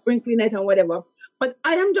wants sprinkling it and whatever. But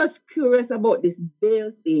I am just curious about this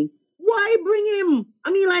Bale thing. Why bring him?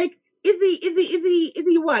 I mean, like, is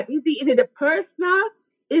he what? Is it the personal?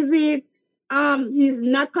 Is it he's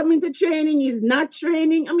not coming to training? He's not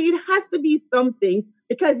training. I mean, it has to be something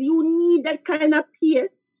because you need that kind of pace.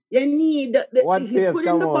 You need what pace?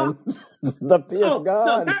 Come on, the pace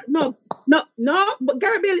gone. But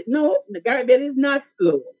Gareth Bale is not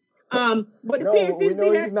slow. But the pace we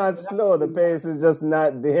know he's not slow. The pace is just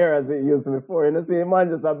not there as it used to before. You know, see, man,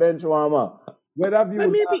 just a bench warmer.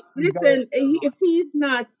 If he's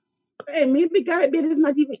not, maybe Gareth Bale is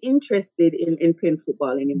not even interested in playing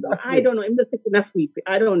football anymore. I don't know. I'm just taking a free.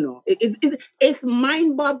 I don't know. It's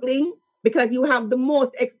mind-boggling because you have the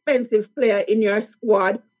most expensive player in your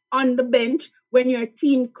squad on the bench when your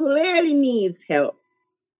team clearly needs help.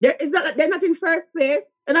 They're not in first place.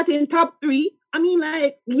 They're not in top 3. I mean,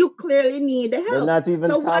 like, you clearly need the help. They're not even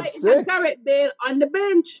top 6. Why is Gareth Bale on the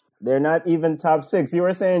bench? They're not even top 6. You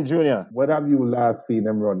were saying, Junior. When have you last seen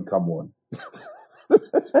them run? Come on.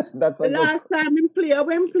 That's a The good. last time him play,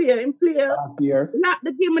 last year. not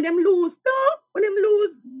the game when them lose. No, when them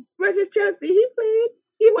lose versus Chelsea, he played.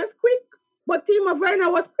 He was quick, but Timo Werner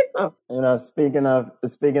was quicker. You know, speaking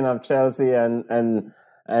of Chelsea and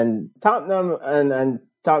Tottenham and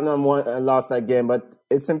Tottenham lost that game, but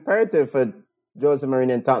it's imperative for Jose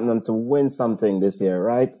Mourinho and Tottenham to win something this year,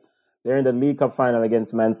 right? They're in the League Cup final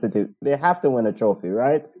against Man City. They have to win a trophy,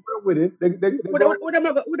 right? They're with it. What am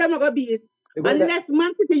I gonna be? Unless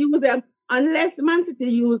Man City use them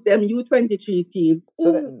U23 team.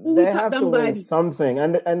 So they have to win something,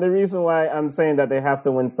 and the reason why I'm saying that they have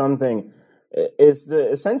to win something is to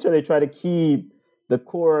essentially try to keep the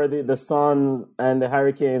core, the Suns and the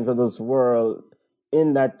Hurricanes of this world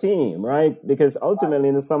in that team, right? Because ultimately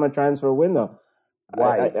in the summer transfer window,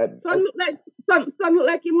 why? Son look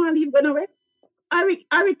like he want to leave, gonna away.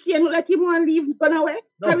 Hurricane look like he want to leave, gonna away.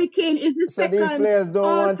 No. Hurricane is the second. So these players don't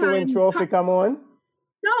want to win trophy. Come on.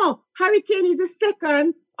 No, Hurricane is the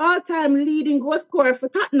second all-time leading goal scorer for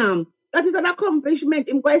Tottenham. That is an accomplishment.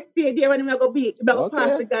 Him going to stay there when he's going to be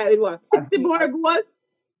pass the guy with what? 60 more goals.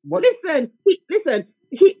 Listen.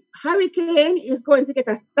 Hurricane is going to get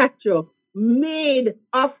a statue made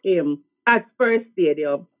of him at Spurs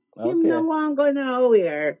Stadium. Okay. Him no one go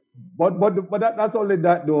nowhere. But that's only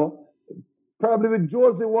that though. Probably with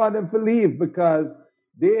Jose want them to leave because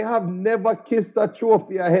they have never kissed a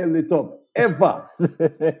trophy or held it up. Ever.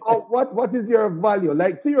 So what is your value?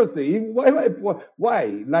 Like seriously, why?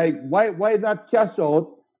 Like why not cash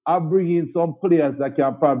out and bring in some players that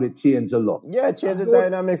can probably change a lot? Yeah, change the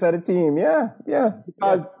dynamics of the team. Yeah.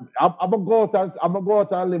 Because I'm gonna go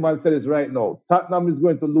out on limb and say this right now. Tottenham is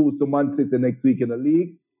going to lose to Man City next week in the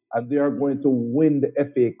league, and they are going to win the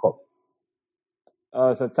FA Cup.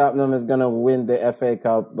 Oh, so Tottenham is gonna win the FA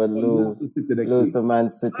Cup, but lose to Man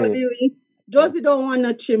City. Josie don't want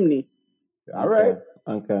a chimney. All right.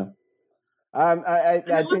 Okay.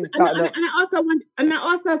 I think I also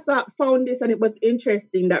found this, and it was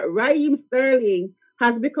interesting that Raheem Sterling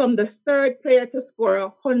has become the third player to score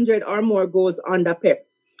 100 or more goals under Pep.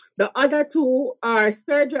 The other two are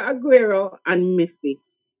Sergio Aguero and Messi.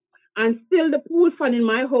 And still, the pool fan in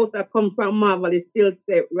my house that come from Marvel is still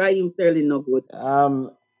say Raheem Sterling no good. I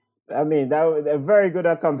mean, that was a very good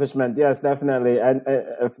accomplishment. Yes, definitely. And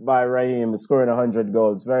by Raheem scoring 100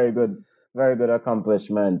 goals, very good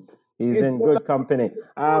accomplishment. He's in good company.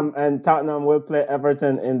 And Tottenham will play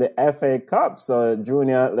Everton in the FA Cup. So,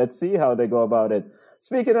 Junior, let's see how they go about it.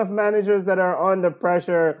 Speaking of managers that are under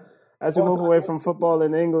pressure, as we move away from football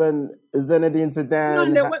in England, Zinedine Zidane.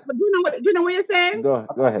 Do you know what you're saying? Go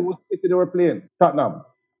ahead. City they were playing Tottenham.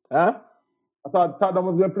 Huh? I thought Tottenham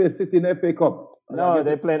was going to play City in the FA Cup. No,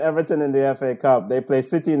 they're playing Everton in the FA Cup. They play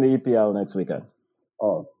City in the EPL next weekend.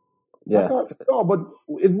 Oh. Yeah. No, but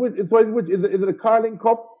is it the Carling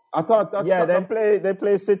Cup? I thought that's they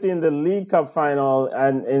play City in the League Cup final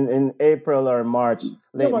and in April or March.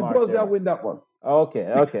 Late March. Jose win that one.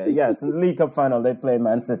 Okay. Yes, in the League Cup final they play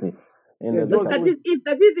Man City. That is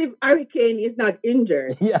if Hurricane is not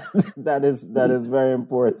injured. Yeah, that is very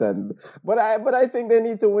important. But I think they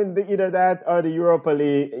need to win either that or the Europa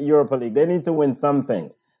League. They need to win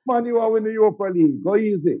something. Man, you are in the Europa League. Go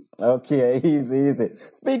easy. Okay, easy.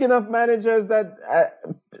 Speaking of managers that are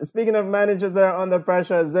under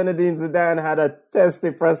pressure, Zinedine Zidane had a testy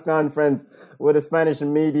press conference with the Spanish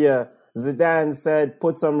media. Zidane said,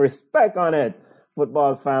 "Put some respect on it,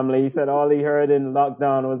 football family." He said all he heard in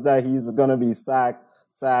lockdown was that he's gonna be sacked.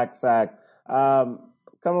 Come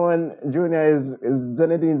on, Junior, is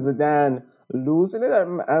Zinedine Zidane losing it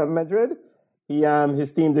at Madrid?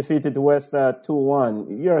 His team defeated West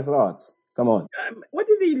 2-1. Your thoughts? Come on. What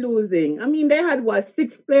is he losing? I mean, they had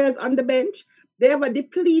 6 players on the bench. They have a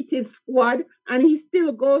depleted squad, and he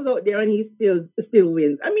still goes out there and he still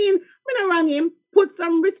wins. I mean, when I rang him, put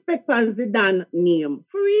some respect on Zidane's name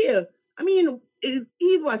for real. I mean, he's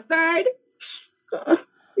third.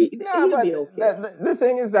 Yeah, but okay. The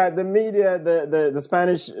thing is that the media,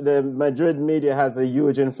 the Madrid media has a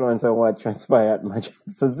huge influence on what transpired at Madrid.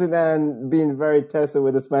 So Zidane being very tested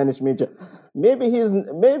with the Spanish media, maybe his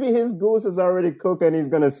goose is already cooked and he's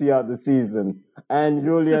going to see out the season. And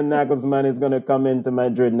Julian Nagelsmann is going to come into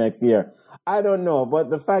Madrid next year. I don't know, but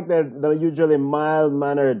the fact that the usually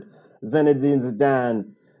mild-mannered Zinedine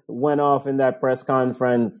Zidane went off in that press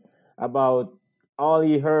conference about all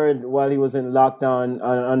he heard while he was in lockdown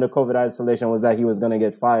under COVID isolation was that he was going to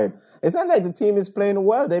get fired. It's not like the team is playing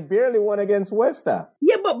well. They barely won against West Ham.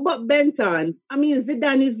 Yeah, but Benton, I mean,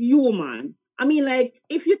 Zidane is human. I mean, like,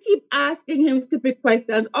 if you keep asking him stupid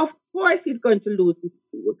questions, of course he's going to lose his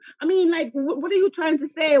cool. I mean, like, what are you trying to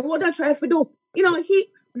say? What are you trying to do? You know,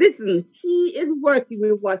 listen, he is working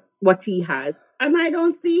with what he has, and I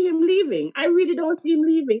don't see him leaving. I really don't see him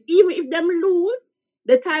leaving. Even if them lose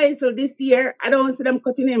the title this year, I don't see them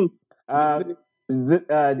cutting him.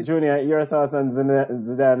 Junior, your thoughts on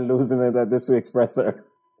Zidane losing it at this week's presser?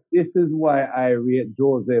 This is why I rate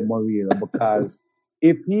Jose Mourinho, because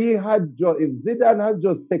if Zidane had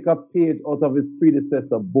just take a page out of his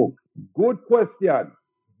predecessor book, good question,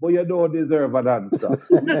 but you don't deserve an answer.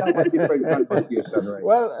 We have a different conversation, right?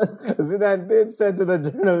 Well, Zidane did say to the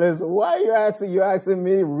journalist, "Why are you asking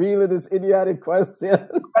me really this idiotic question?"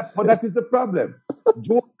 But that is the problem.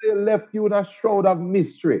 Jose left you in a shroud of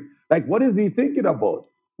mystery. Like, what is he thinking about?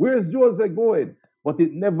 Where is Jose going? But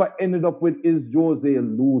it never ended up with is Jose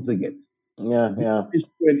losing it. Yeah. He's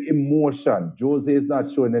showing emotion. Jose is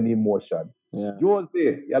not showing any emotion. Yeah.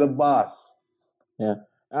 Jose, you're the boss. Yeah.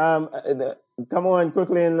 Come on,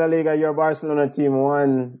 quickly in La Liga, your Barcelona team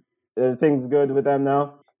won. Are things good with them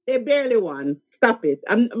now? They barely won. Stop it.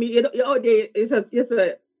 I mean, it's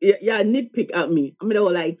a nitpick at me. I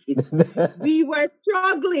don't like it. We were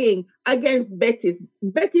struggling against Betis.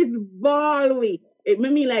 Betis ball we. It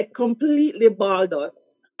made me like completely balled us.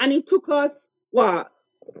 And it took us, what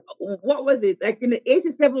was it? Like in the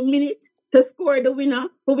 87th minute to score the winner,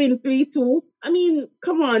 to win 3-2. I mean,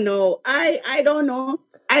 come on now. I don't know.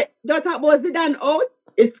 I don't talk about Zidane out.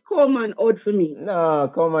 It's Koeman out for me. No,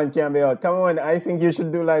 Koeman can't be out. Come on, I think you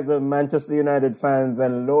should do like the Manchester United fans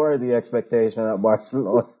and lower the expectation at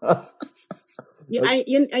Barcelona. Yeah,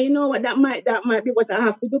 you know what? That might be what I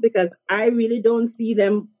have to do, because I really don't see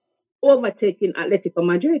them overtaking Atletico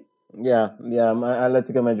Madrid. Yeah,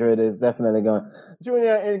 Atletico Madrid is definitely going.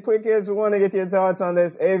 Junior, in quick hits, we want to get your thoughts on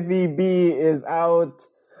this. AVB is out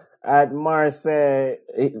at Marseille.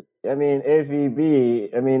 I mean,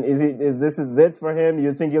 AVB, is this it for him?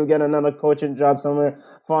 You think he'll get another coaching job somewhere?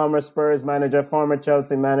 Former Spurs manager, former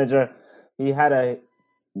Chelsea manager. He had a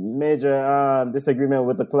major disagreement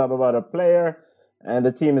with the club about a player, and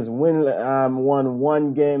the team has won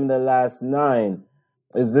one game in the last 9.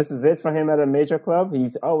 Is this it for him at a major club? He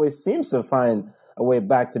always seems to find a way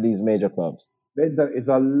back to these major clubs. There is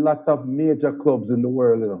a lot of major clubs in the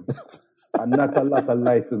world, you know, and not a lot of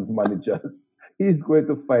licensed managers. He's going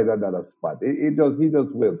to find another spot. He just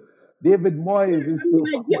will. David Moyes is still.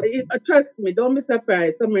 Trust me, don't be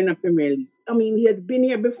surprised. Somewhere in the Premier League. I mean, he has been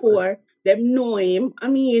here before. They know him. I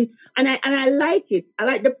mean, and I like it. I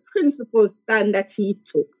like the principle stand that he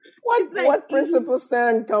took. What principle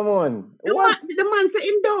stand? Come on. The man said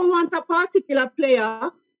him don't want a particular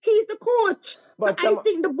player. He's the coach. But I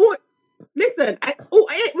think the board. Listen,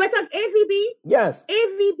 what of AVB? Yes.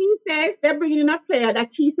 AVB says they're bringing in a player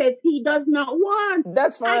that he says he does not want.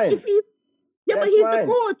 That's fine. But he's the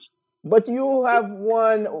coach. But you have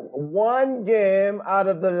won one game out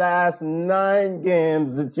of the last 9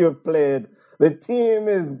 games that you've played. The team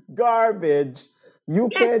is garbage. You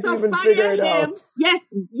can't even figure it out.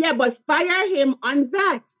 Yes, but fire him on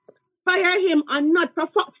that. Fire him on not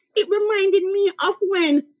perform. It reminded me of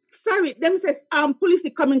when them says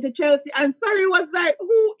Pulisic coming to Chelsea, and Surrey was like,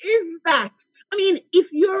 who is that? I mean,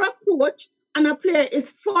 if you're a coach and a player is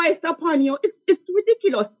foisted upon you, it's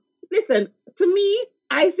ridiculous. Listen, to me,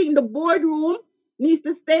 I think the boardroom needs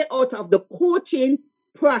to stay out of the coaching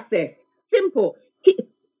process. Simple.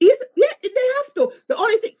 They have to. The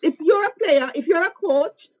only thing, if you're a player, if you're a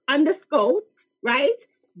coach and the scout, right,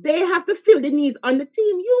 they have to fill the needs on the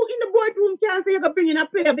team. You in the boardroom can't say you're going to bring in a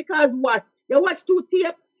player because what? You watch 2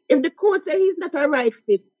 tapes. If the coach says he's not a right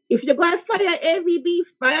fit, if you're going to fire AVB,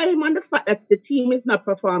 fire him on the fact that the team is not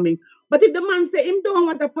performing. But if the man says him don't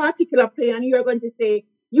want a particular player and you're going to say,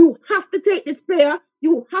 you have to take this player,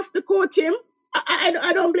 you have to coach him,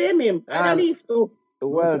 I don't blame him. I believe so.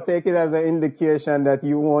 Well, take it as an indication that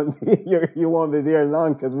you won't be there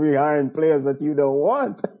long because we're hiring players that you don't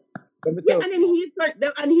want. Yeah, and then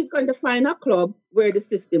he's going to find a club where the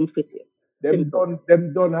system fits in. Them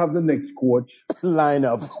don't have the next coach line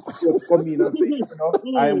up. Come in and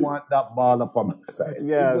say, I want that ball up on my side.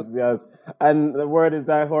 Yes. And the word is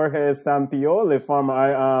that Jorge Sampaoli, former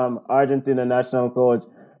Argentina national coach,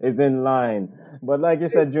 is in line. But like you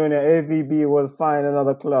said, Junior, AVB will find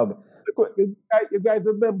another club. You guys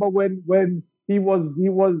remember when he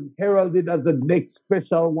was heralded as the next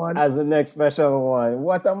special one? As the next special one.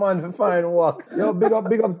 What a man for fine work. Yo, big up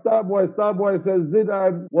Starboy. Starboy says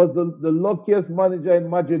Zidane was the luckiest manager in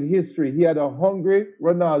Madrid history. He had a hungry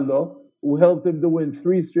Ronaldo who helped him to win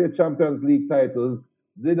 3 straight Champions League titles.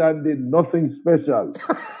 Zidane did nothing special.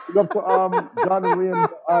 Big up to John Williams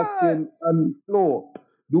asking and Flo,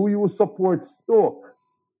 do you support Stoke?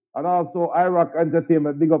 And also Iraq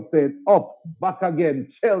Entertainment, big up saying, up, back again,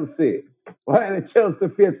 Chelsea. Why the Chelsea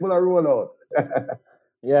faithful are roll out?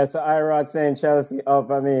 Yeah, so IROC saying Chelsea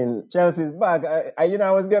up. I mean, Chelsea's back. I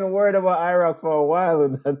was getting worried about IROC for a while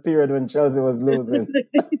with that period when Chelsea was losing.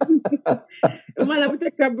 Man, have to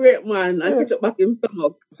take a break, man, and catch up back in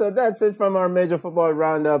stomach. So that's it from our major football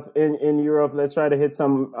roundup in Europe. Let's try to hit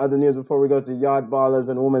some other news before we go to Yard Ballers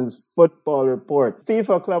and Women's Football Report.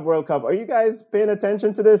 FIFA Club World Cup. Are you guys paying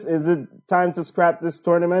attention to this? Is it time to scrap this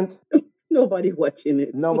tournament? Nobody watching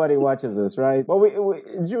it. Nobody watches this, right? But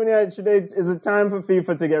Junior, is it time for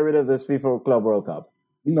FIFA to get rid of this FIFA Club World Cup?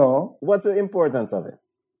 No. What's the importance of it?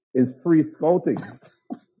 It's free scouting.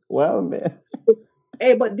 Well, man.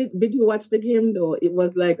 Hey, but did you watch the game though? It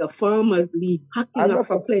was like a farmers league hacking up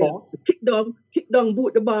for players. Kick down,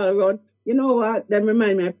 boot the ball around. You know what? That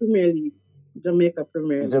remind me of Premier League.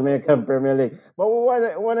 Jamaican Premier League. But we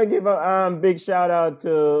want to give a big shout out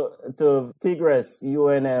to Tigres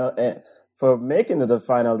UNL for making it to the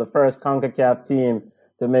final, the first CONCACAF team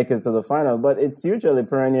to make it to the final. But it's usually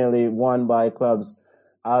perennially won by clubs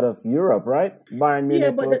out of Europe, right? Bayern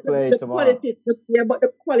Munich will play tomorrow. But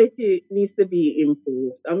the quality needs to be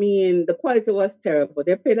improved. I mean, the quality was terrible.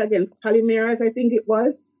 They played against Palmeiras, I think it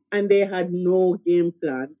was, and they had no game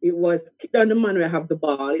plan. It was kick down the man where have the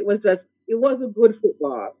ball. It wasn't good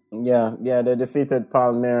football. Yeah, they defeated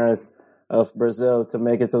Palmeiras of Brazil to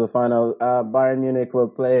make it to the final. Bayern Munich will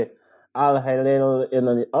play Al Hilal in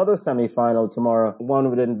the other semi-final tomorrow. One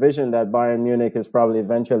would envision that Bayern Munich is probably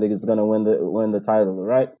eventually going to win the title,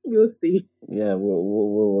 right? We'll see. Yeah,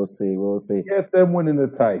 we'll see. We'll see. Yes, them winning the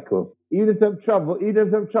title. Even if them travel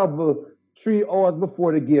 3 hours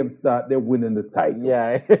before the game start, they're winning the title.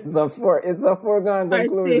 Yeah, it's a foregone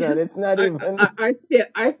conclusion. It's not even. I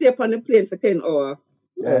stay up on the plane for 10 hours.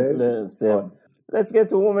 Yeah. Let's get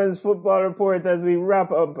to Women's Football Report as we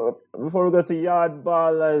wrap up before we go to Yard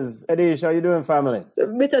Ballers. Edish, how you doing, family? It's a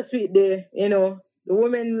bittersweet day, you know. The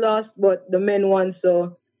women lost, but the men won,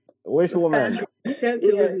 so... Which woman? It's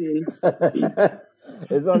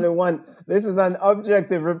only one. This is an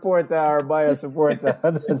objective reporter or bias reporter.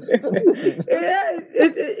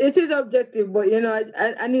 It is objective, but, you know,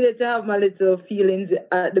 I needed to have my little feelings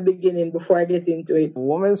at the beginning before I get into it.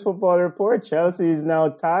 Women's Football Report, Chelsea is now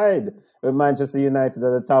tied with Manchester United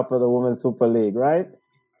at the top of the Women's Super League, right?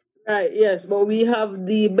 Right, yes, but we have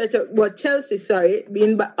the better... Well, Chelsea,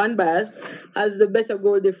 being unbiased, has the better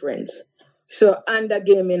goal difference. So, and a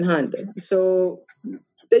game in hand. So...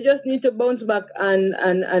 They just need to bounce back and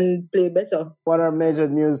play better. What are major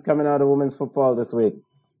news coming out of women's football this week?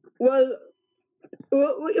 Well,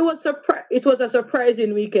 it was a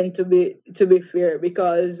surprising weekend to be fair,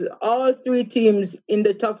 because all 3 teams in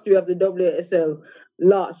the top 3 of the WSL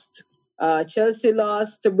lost. Chelsea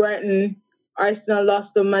lost to Brighton, Arsenal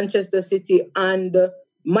lost to Manchester City, and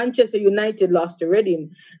Manchester United lost to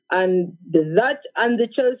Reading. And the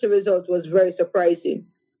Chelsea result was very surprising,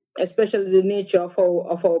 especially the nature of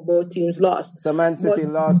how both teams lost. So Man City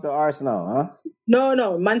lost to Arsenal, huh?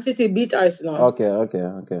 No, Man City beat Arsenal.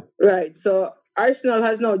 Okay. Right, so Arsenal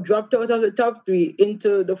has now dropped out of the top 3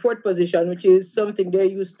 into the 4th position, which is something they're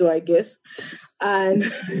used to, I guess.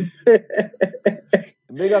 And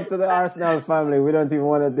big up to the Arsenal family. We don't even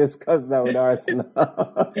want to discuss that with Arsenal.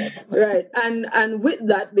 Right, and with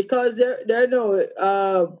that, because there are now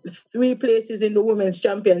 3 places in the Women's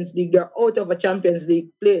Champions League, they're out of a Champions League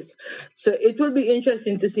place. So it will be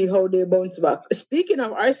interesting to see how they bounce back. Speaking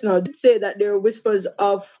of Arsenal, I would say that there are whispers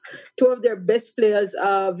of 2 of their best players,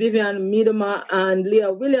 Vivian Miedema and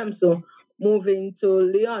Leah Williamson, moving to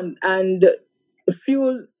Lyon. And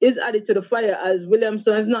fuel is added to the fire as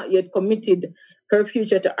Williamson has not yet committed her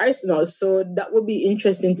future to Arsenal. So that will be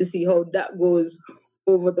interesting to see how that goes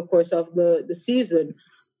over the course of the season.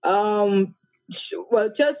 Well,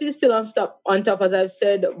 Chelsea is still on top, as I've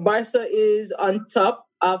said. Barca is on top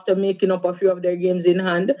after making up a few of their games in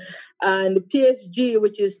hand. And PSG,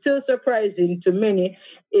 which is still surprising to many,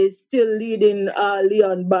 is still leading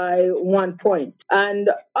Lyon by 1 point. And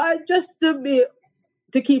just to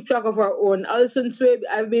keep track of our own, Alison Swaby,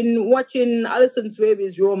 I've been watching Alison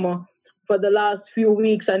Swaby's Roma for the last few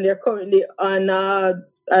weeks, and they're currently on a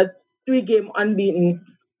 3-game unbeaten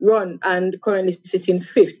run and currently sitting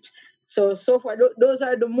 5th. So far, those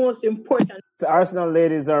are the most important. The Arsenal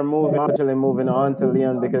ladies are moving on to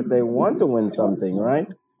Lyon because they want to win something,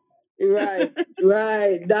 right?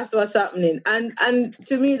 Right. That's what's happening. And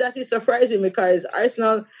to me, that is surprising because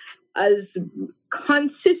Arsenal has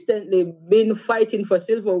consistently been fighting for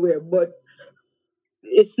silverware, but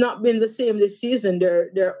it's not been the same this season.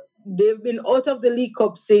 They've been out of the League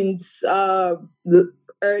Cup since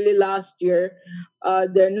early last year.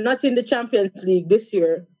 They're not in the Champions League this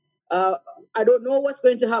year. I don't know what's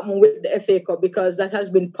going to happen with the FA Cup because that has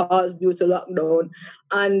been paused due to lockdown,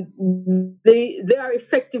 and they are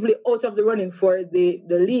effectively out of the running for the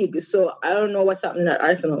league. So I don't know what's happening at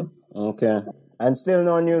Arsenal. Okay. And still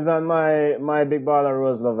no news on my big baller,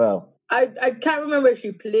 Rose Lavelle. I can't remember if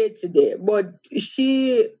she played today, but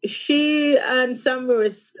she and Sam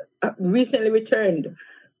Lewis recently returned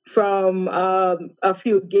from a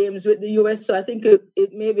few games with the US. So I think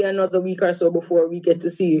it may be another week or so before we get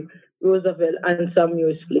to see Roosevelt and Sam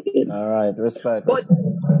Lewis playing. All right, respect. But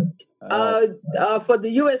for the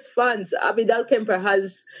US fans, Abidal Kemper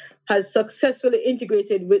has successfully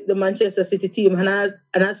integrated with the Manchester City team and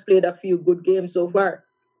has played a few good games so far.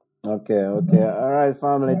 Okay. All right,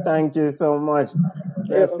 family. Thank you so much.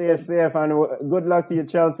 Stay safe and good luck to you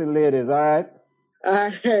Chelsea ladies, all right? All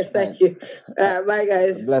right, thank you. Bye,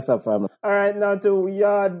 guys. Bless up, family. All right, now to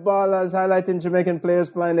Yard Ballers, highlighting Jamaican players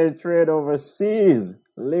playing their trade overseas.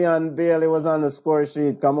 Leon Bailey was on the score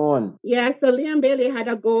sheet. Come on. Yeah, so Leon Bailey had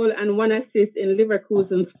a goal and 1 assist in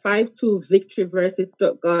Leverkusen's 5-2 victory versus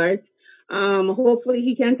Stuttgart. Hopefully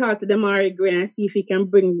he can talk to Damari Gray and see if he can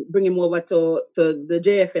bring him over to the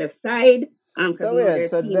JFF side.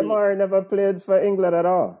 So Damari never played for England at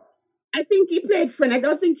all? I think he played for, and I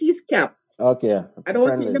don't think he's capped. Okay. I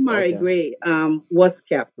don't think Damari Gray was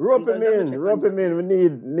capped. Rope him in. We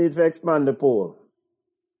need to expand the pool.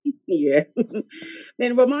 Yeah.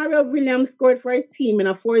 Then Romario Williams scored for his team in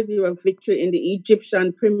a 4-0 victory in the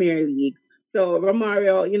Egyptian Premier League. So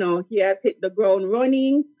Romario, he has hit the ground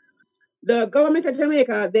running. The government of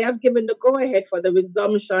Jamaica, they have given the go-ahead for the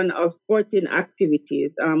resumption of sporting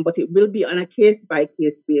activities, but it will be on a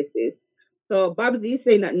case-by-case basis. So Babsy is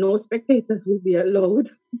saying that no spectators will be allowed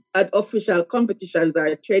at official competitions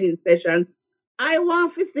or training sessions. I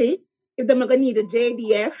want to see if they're going to need a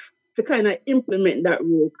JDF to kind of implement that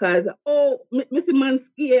rule, because, Mr. Man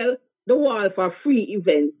scale the wall for free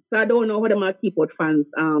events. So I don't know how they might keep out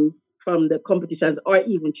fans from the competitions or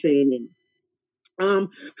even training. So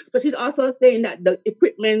she's also saying that the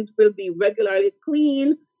equipment will be regularly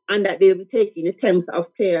cleaned and that they'll be taking attempts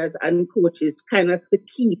of players and coaches kind of to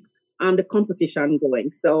keep the competition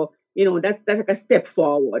going. So, that's like a step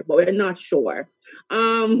forward, but we're not sure.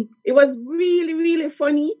 It was really, really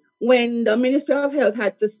funny when the Ministry of Health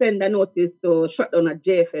had to send a notice to shut down a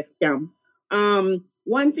JFF camp.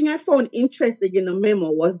 One thing I found interesting in the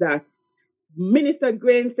memo was that Minister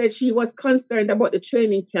Grain said she was concerned about the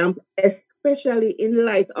training camp, especially in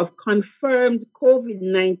light of confirmed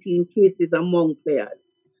COVID-19 cases among players.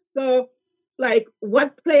 So,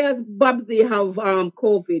 what players, Babsy, have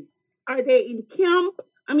COVID? Are they in camp?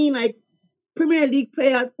 I mean, Premier League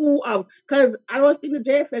players who have, because I don't think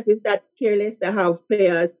the JFF is that careless to have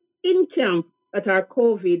players in camp that are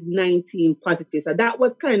COVID-19 positive. So that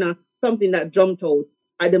was kind of something that jumped out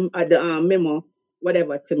at the memo,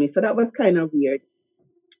 whatever, to me. So that was kind of weird.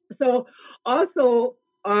 So also,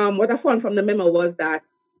 what I found from the memo was that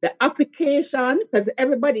the application, because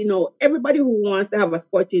everybody who wants to have a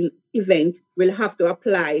sporting event will have to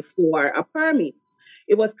apply for a permit.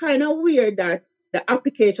 It was kind of weird that the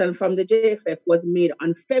application from the JFF was made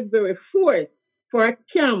on February 4th for a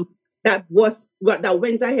camp that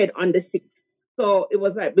went ahead on the 6th. So it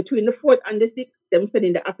was between the 4th and the 6th, them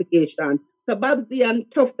sending the application. So Babsy and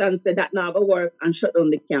Tufton said that now will work and shut down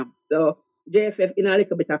the camp. So JFF in a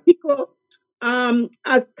little bit of pickle.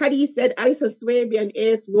 As Cady said, Alison Swaby and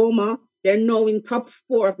AS Roma, they're now in top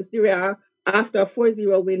 4 of the Serie A after a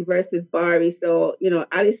 4-0 win versus Bari. So,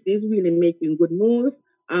 Alice is really making good moves.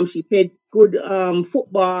 She played good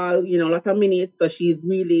football, a lot of minutes. So she's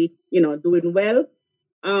really, doing well.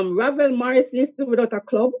 Ravel Morrison is still without a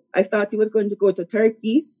club. I thought he was going to go to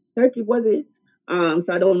Turkey. Turkey was it? So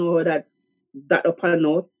I don't know that up or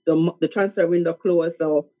not. The transfer window closed,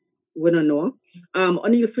 so we don't know.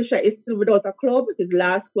 O'Neill Fisher is still without a club. His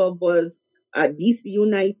last club was DC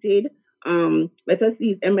United. Let us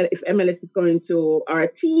see if MLS is going to, our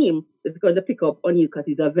team is going to pick up O'Neill because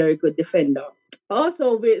he's a very good defender.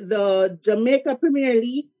 Also with the Jamaica Premier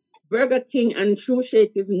League, Burger King and True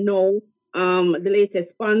Shake is now the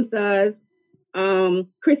latest sponsors.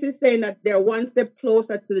 Chris is saying that they're one step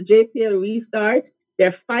closer to the JPL restart.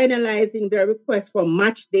 They're finalizing their request for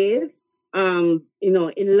match days,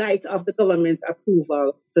 in light of the government's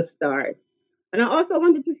approval to start. And I also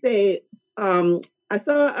wanted to say, I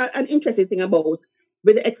saw an interesting thing about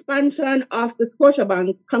with the expansion of the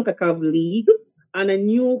Scotiabank CONCACAF League and a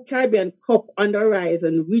new Caribbean Cup on the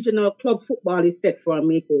horizon, regional club football is set for a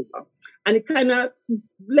makeover. And it kind of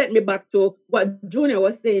led me back to what Junior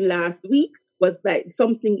was saying last week, was like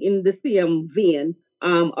something in the same vein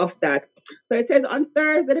of that. So it says on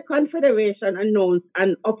Thursday, the Confederation announced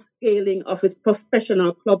an upscaling of its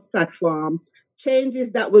professional club platform,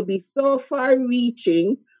 changes that will be so far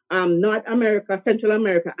reaching North America, Central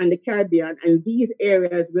America, and the Caribbean, and these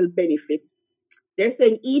areas will benefit. They're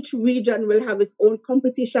saying each region will have its own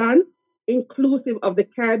competition, inclusive of the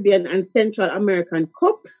Caribbean and Central American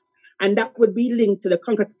Cups, and that would be linked to the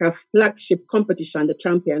CONCACAF flagship competition, the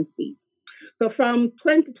Champions League. So from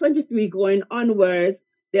 2023 going onwards,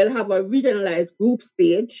 they'll have a regionalized group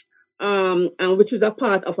stage, and which is a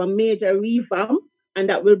part of a major revamp, and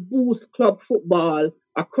that will boost club football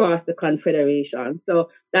across the Confederation. So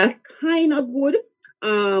that's kind of good.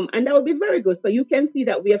 And that would be very good. So you can see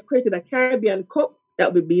that we have created a Caribbean Cup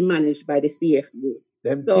that will be managed by the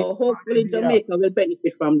CFU. So hopefully Jamaica will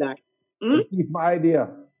benefit from that. Keep my idea.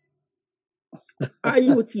 Are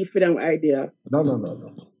you teething them idea? No.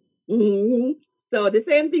 Mm-hmm. So the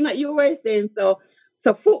same thing that you were saying. So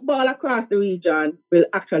football across the region will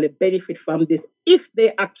actually benefit from this if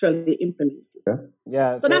they actually implement it.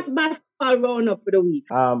 Yeah. So that's my football roundup for the week.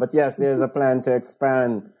 But yes, there's a plan to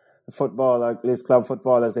expand football, or at least club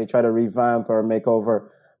football, as they try to revamp or make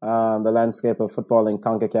over the landscape of football in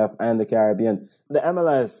CONCACAF and the Caribbean. The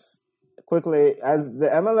MLS, quickly, as the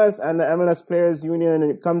MLS and the MLS Players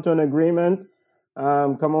Union come to an agreement,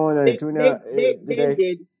 come on, Junior. They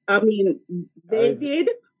did. I mean, they did.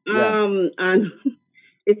 And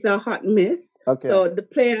it's a hot mess. Okay. So the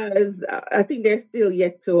players, I think they're still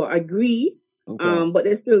yet to agree, but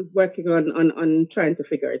they're still working on trying to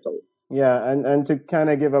figure it out. Yeah, and to kind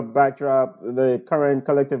of give a backdrop, the current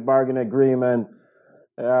collective bargaining agreement,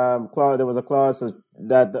 there was a clause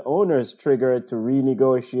that the owners triggered to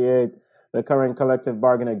renegotiate the current collective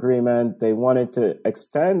bargaining agreement. They wanted to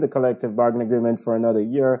extend the collective bargaining agreement for another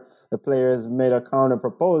year. The players made a counter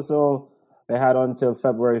proposal. They had until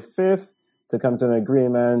February 5th to come to an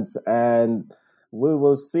agreement, and we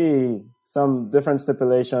will see some different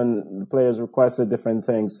stipulation. The players requested different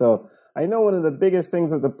things. So I know one of the biggest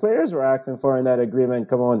things that the players were asking for in that agreement,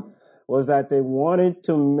 was that they wanted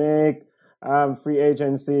to make free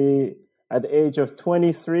agency at the age of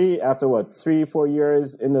 23, after 3-4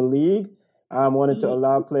 years in the league, wanted to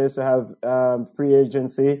allow players to have free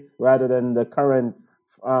agency rather than the current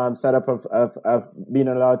setup of being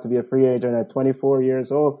allowed to be a free agent at 24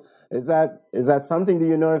 years old. Is that something? Do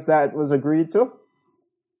you know if that was agreed to?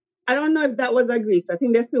 I don't know if that was agreed. So I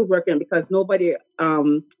think they're still working because nobody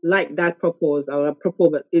liked that proposal.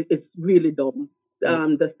 It's really dumb,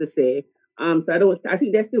 just to say. So I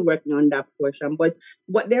think they're still working on that portion. But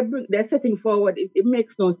what they're setting forward, it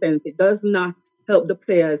makes no sense. It does not help the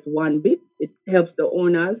players one bit. It helps the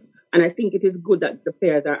owners. And I think it is good that the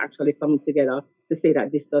players are actually coming together to say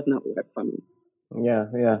that this does not work for me.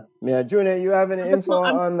 Yeah. Junior, you have any info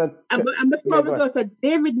on the... And before we go, so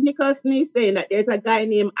David Nicholson is saying that there's a guy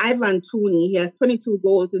named Ivan Tooney. He has 22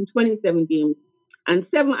 goals in 27 games and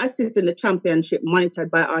 7 assists in the championship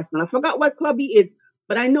monitored by Arsenal. I forgot what club he is,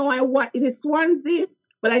 but I know it is Swansea,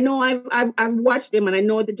 but I know I've watched him, and I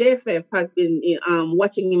know the JFF has been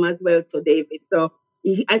watching him as well, to David. So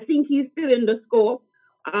I think he's still in the scope.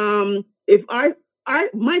 If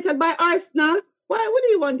monitored by Arsenal, why would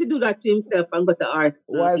he want to do that to himself and go to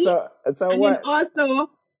Arsenal? Why so what?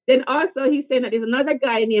 Then also he's saying that there's another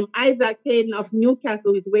guy named Isaac Hayden of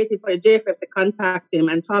Newcastle who's waiting for the JFF to contact him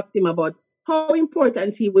and talk to him about how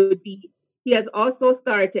important he would be. He has also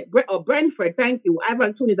started, Brentford, thank you.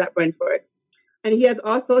 Ivan Tooney is at Brentford. And he has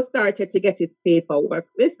also started to get his paperwork.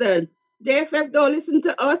 Listen, JFF, don't listen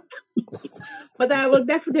to us. But I will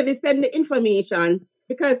definitely send the information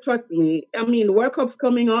because, trust me, I mean, World Cup's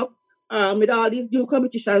coming up. With all these new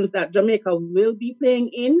competitions that Jamaica will be playing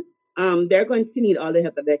in, they're going to need all the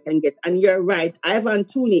help that they can get. And you're right, Ivan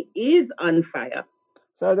Tooney is on fire.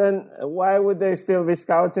 So then, why would they still be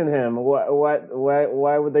scouting him?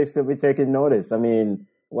 Why would they still be taking notice? I mean,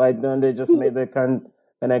 why don't they just make the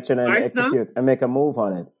connection and Arsenal? Execute and make a move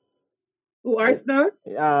on it? Who, Arsenal?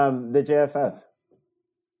 The JFF.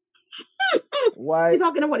 Why? He's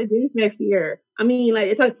talking about the JFF here. I mean,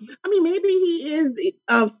 maybe he is.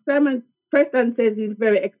 Simon Preston says he's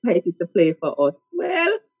very excited to play for us.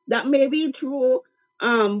 Well, that may be true.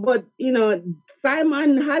 But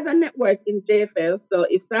Simon has a network in JFL. So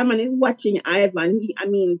if Simon is watching Ivan,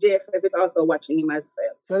 JFF is also watching him as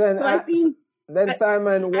well. So then, I think. Then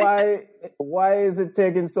Simon, why is it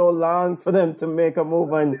taking so long for them to make a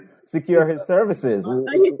move and secure his services?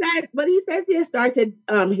 He says he started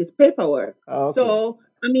his paperwork. Oh, okay. So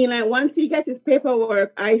once he gets his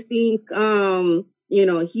paperwork, I think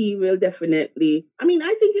he will definitely. I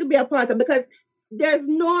think he'll be a part of, because there's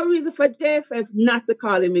no reason for JFF not to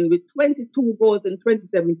call him in with 22 goals in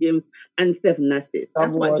 27 games and 7 assists.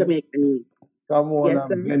 That's what Jamaica needs. Come on, Yes,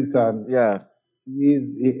 sir. Benton. Yeah.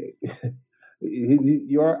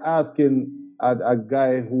 You're asking a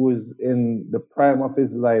guy who is in the prime of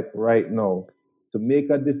his life right now to make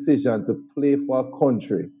a decision to play for a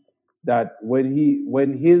country that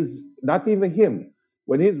when his not even him,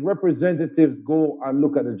 when his representatives go and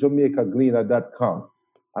look at the JamaicaGleaner.com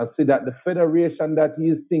and see that the federation that he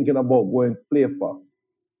is thinking about going to play for,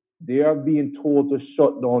 they are being told to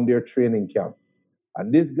shut down their training camp.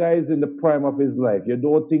 And this guy is in the prime of his life. You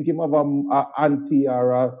don't think him of an auntie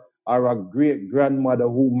or a great grandmother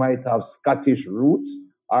who might have Scottish roots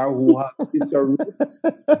or who has sister roots.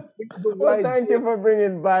 Well, thank you for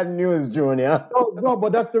bringing bad news, Junior. No,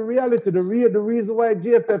 but that's the reality. The reason why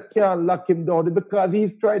JFF can't lock him down is because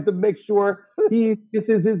he's trying to make sure this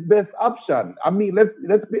is his best option. I mean, let's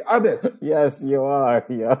be honest. Yes, you are.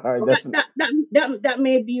 You are. That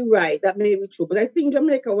may be right. That may be true. But I think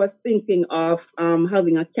Jamaica was thinking of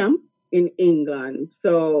having a camp in England.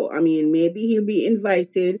 So I mean, maybe he'll be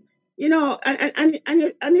invited. You know, and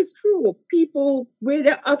it's true. People weigh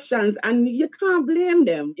their options, and you can't blame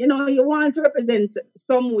them. You know, you want to represent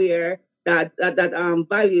somewhere that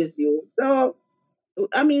values you. So,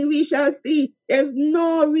 I mean, we shall see. There's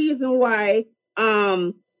no reason why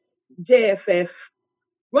JFF.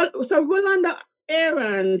 Well, so Rolando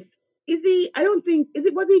Aarons, is he? I don't think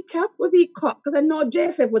was he capped? Was he caught? Because I know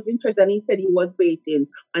JFF was interested, and he said he was waiting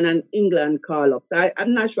on an England call up. So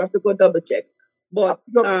I'm not sure. I have to go double check. But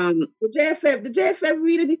the JFF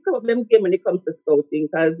really needs to them game when it comes to scouting,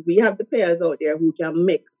 because we have the players out there who can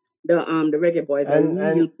make the Reggae Boys.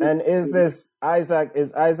 And is this Isaac?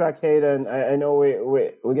 Is Isaac Hayden? I know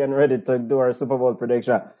we're getting ready to do our Super Bowl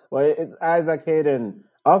prediction. Well, it's Isaac Hayden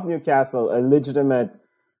of Newcastle, a legitimate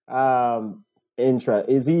interest.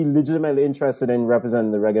 Is he legitimately interested in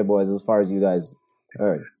representing the Reggae Boys, as far as you guys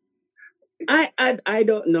heard? I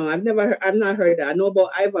don't know. I've not heard that. I know about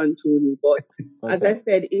Ivan Tooney, but okay. As I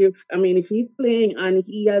said, if he's playing and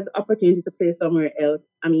he has opportunity to play somewhere else,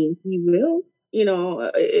 I mean, he will. You know,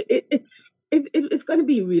 it's going to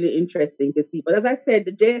be really interesting to see. But as I said,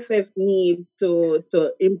 the JFF need to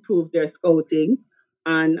improve their scouting,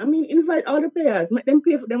 and I mean, invite all the players, make them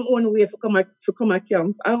pay for them own way to come at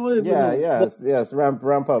camp. Yes.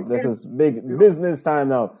 Ramp up. This is big business time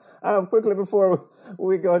now. Quickly before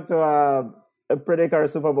we go to predict our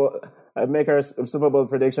Super Bowl, make our Super Bowl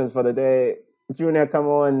predictions for the day. Junior, come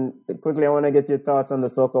on quickly. I want to get your thoughts on the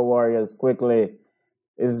Soca Warriors. Quickly,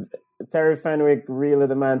 is Terry Fenwick really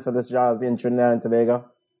the man for this job in Trinidad and Tobago?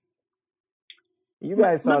 You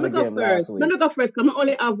guys saw the game last week. Let me go first. I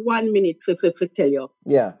only have 1 minute to tell you.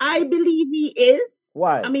 Yeah, I believe he is.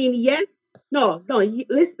 Why? I mean, yes. No.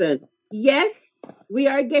 Listen. Yes, we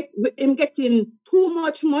are getting too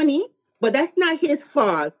much money, but that's not his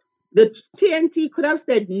fault. The TNT could have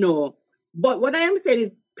said no. But what I am saying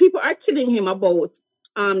is people are killing him about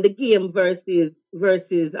the game versus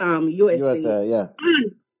USA. Yeah.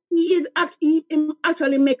 And he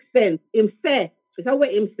actually makes sense. Him say, it's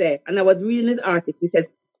what him say. And I was reading his article. He says,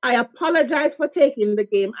 I apologize for taking the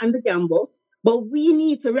game and the gamble, but we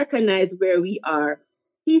need to recognize where we are.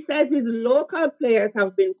 He says his local players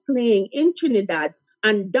have been playing in Trinidad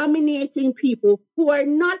and dominating people who are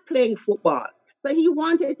not playing football. So he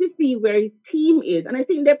wanted to see where his team is. And I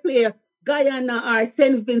think they play Guyana or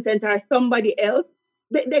St. Vincent or somebody else.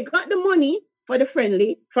 They got the money for the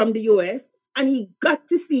friendly from the US, and he got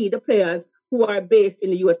to see the players who are based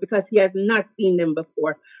in the US because he has not seen them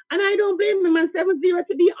before. And I don't blame him on 7-0,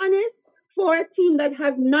 to be honest. For a team that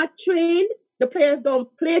has not trained, the players don't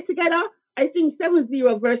play together. I think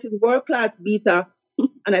 7-0 versus world-class beater,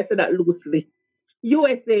 and I said that loosely,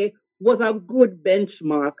 USA was a good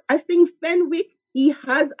benchmark. I think Fenwick, he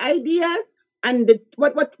has ideas, and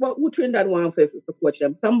who Trinidad want to coach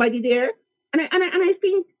them? Somebody there, and I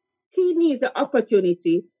think he needs the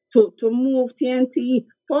opportunity to move TNT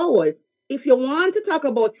forward. If you want to talk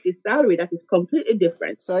about his salary, that is completely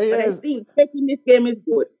different. But I think taking this game is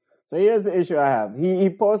good. So here's the issue I have. He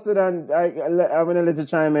posted on. I'm gonna let you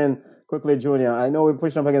chime in quickly, Junior. I know we're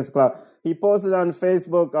pushing up against the clock. He posted on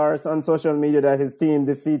Facebook or on social media that his team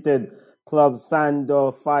defeated Club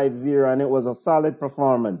Sando 5-0, and it was a solid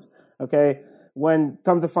performance. Okay. When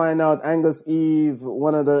come to find out, Angus Eve,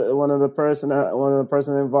 one of the person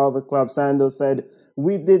involved with Club Sando, said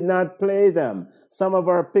we did not play them. Some of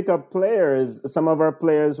our pickup players, some of our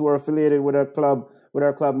players who are affiliated with our club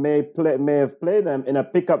may have played them in a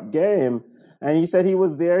pickup game. And he said he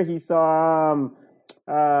was there. He saw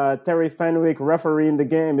Terry Fenwick refereeing the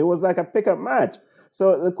game. It was like a pickup match.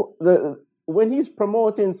 So when he's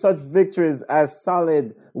promoting such victories as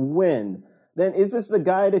solid win, then is this the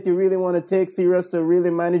guy that you really want to take serious to really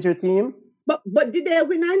manage your team? But did they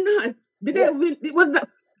win or not? Did Yeah. they win? It was that.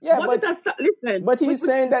 Yeah, What but did that, listen. but he's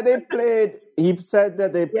saying that they played. He said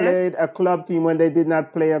that they Yeah. played a club team when they did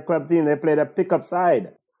not play a club team. They played a pickup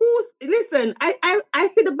side. Listen, I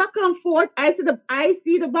see the back and forth. I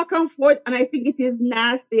see the back and forth, and I think it is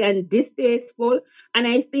nasty and distasteful. And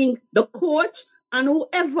I think the coach and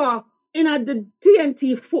whoever in the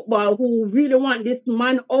TNT football who really want this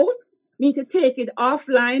man out need to take it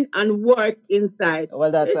offline and work inside.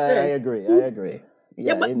 Well, that's I Listen, agree. I agree.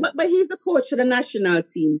 Yeah, but he's the coach of the national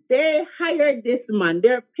team. They hired this man.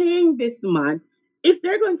 They're paying this man. If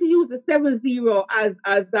they're going to use the 7-0 as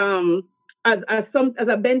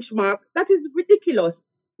a benchmark, that is ridiculous.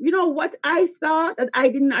 You know what I saw that I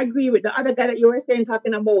didn't agree with the other guy that you were saying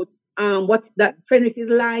talking about what's that Fenwick is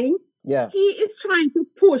lying. Yeah. He is trying to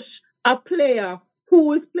push a player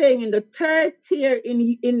who is playing in the third tier in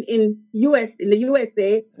the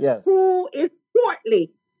USA, Yes. who is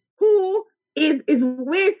portly, who is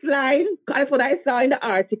waistline, that's what I saw in the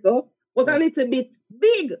article, was a little bit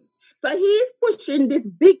big. So he's pushing this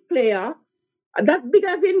big player, that big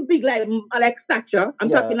as in big like stature, I'm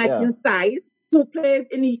talking like in size, who plays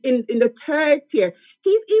in the third tier.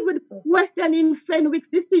 He's even questioning Fenwick's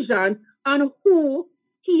decision on who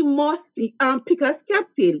he must pick as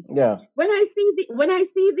captain. Yeah. When I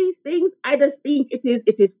see these things, I just think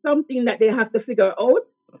it is something that they have to figure out.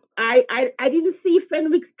 I didn't see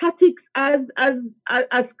Fenwick's tactics as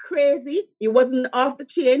crazy. He wasn't off the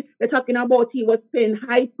chain. They're talking about he was playing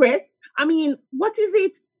high press. I mean, what is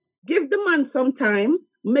it? Give the man some time,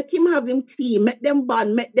 make him have him team, make them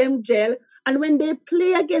bond, make them gel. And when they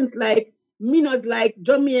play against Minos like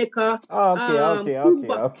Jamaica.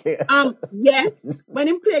 Okay. Yes, when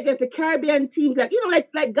he play against the Caribbean teams,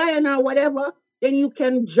 like Guyana or whatever, then you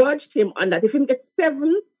can judge him on that. If he gets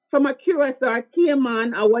 7 from a Curacao,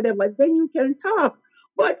 Cayman or whatever, then you can talk.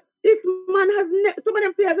 But this man has some of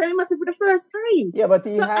them players are massive for the first time. Yeah, but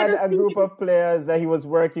he had a group of players that he was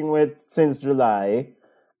working with since July,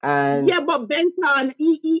 and yeah, but Benton,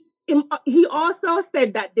 he also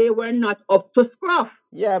said that they were not up to scruff.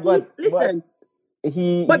 Yeah, but listen.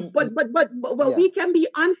 But we can be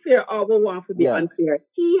unfair or we want to be unfair.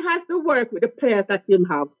 He has to work with the players that him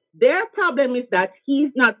have. Their problem is that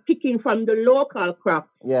he's not picking from the local crop.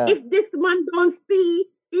 Yeah. If this man don't see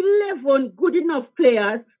 11 good enough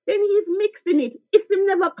players, then he's mixing it. If he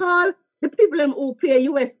never call the people who play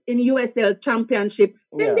in USL Championship,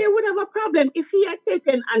 then they would have a problem. If he had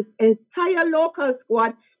taken an entire local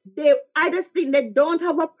squad, I just think they don't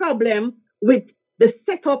have a problem with the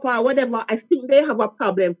setup or whatever. I think they have a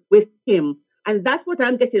problem with him. And that's what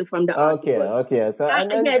I'm getting from the article. Okay. So,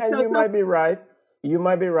 and you might be right. You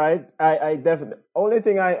might be right. I definitely, only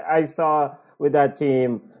thing I saw with that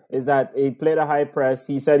team is that he played a high press.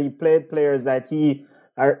 He said he played players that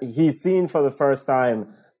he's seen for the first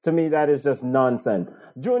time. To me, that is just nonsense.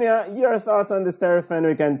 Junior, your thoughts on this Terry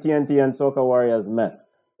Fenwick and TNT and Soca Warriors mess?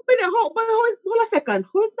 Hold a second.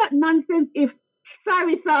 Who's that nonsense if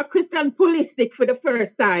Sarri saw Christian Pulisic for the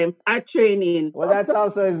first time at training? Well, that's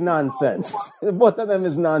also is nonsense. Both of them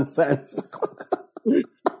is nonsense.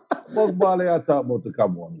 What ball are you talking about to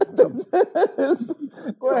come on?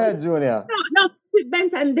 Go ahead, Junior. No,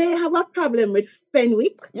 Benton, they have a problem with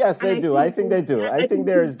Fenwick. Yes, they do. I think they do. I think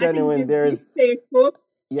there is genuine. There is.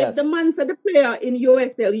 Yes. If the man said the player in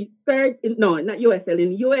USL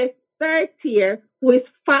in US third tier who is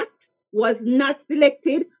fat was not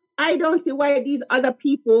selected, I don't see why these other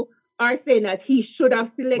people are saying that he should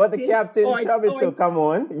have selected. But the captain, Chubby, too, come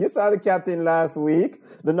on. You saw the captain last week,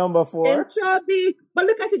 the number 4. And Chubby, but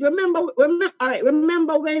look at it.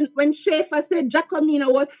 Remember when Schaefer said Jacomina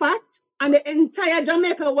was fat and the entire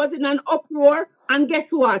Jamaica was in an uproar, and guess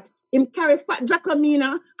what? Him carry fat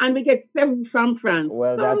Jacomina and we get 7 from France.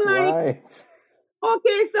 Well, so that's right.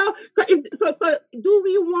 Okay, so do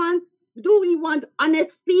we want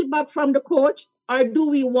honest feedback from the coach, or do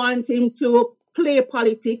we want him to play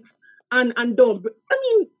politics and don't? I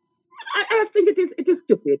mean, I think it is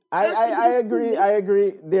stupid. I agree.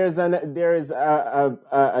 There seems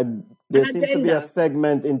to be a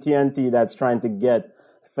segment in TNT that's trying to get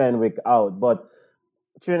Fenwick out, but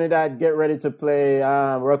Trinidad get ready to play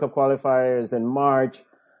World Cup qualifiers in March.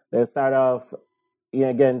 They start off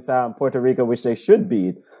against Puerto Rico, which they should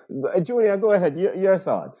beat. Junior, go ahead. Your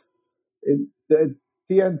thoughts.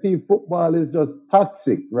 TNT football is just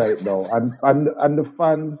toxic right now, and the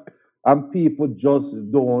fans and people just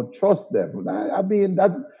don't trust them. I mean,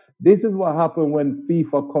 this is what happened when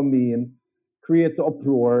FIFA come in create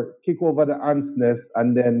uproar, kick over the ants nest,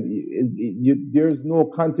 and then there's no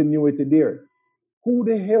continuity there. Who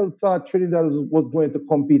the hell thought Trinidad was going to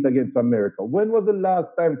compete against America? When was the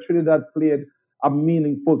last time Trinidad played a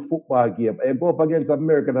meaningful football game and go up against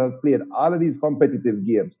America that has played all of these competitive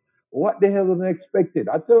games? What the hell was expected?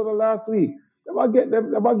 I told you last week, they might get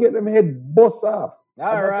them head bust off.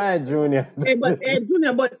 All right, Junior.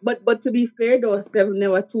 Junior, but to be fair though, 7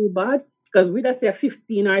 never too bad because we just say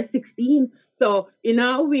 15 or 16. So in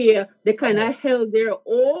a way, they kind of held their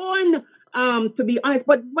own. To be honest,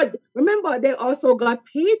 but remember they also got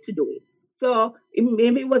paid to do it. So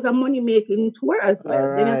maybe it was a money making tour as well.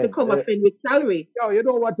 Right. They have to cover Fenwick's salary. Yo, you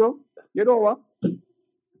know what though? You know what?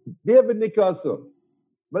 David Nicholson.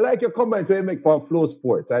 But like your comment you make from Flow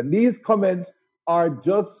Sports, and these comments are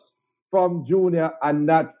just from Junior and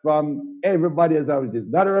not from everybody else. It's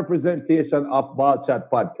not a representation of Ball Chat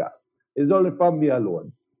Podcast. It's only from me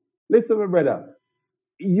alone. Listen, my brother.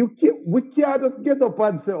 We can't just get up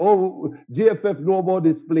and say, oh, GFF know about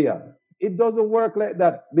this player. It doesn't work like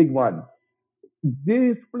that, big man.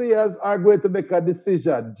 These players are going to make a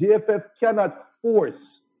decision. GFF cannot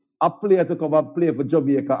force a player to come and play for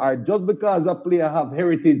Jamaica, or just because a player have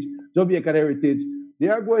heritage, Jamaican heritage, they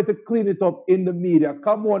are going to clean it up in the media.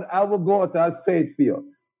 Come on, I will go out and say it for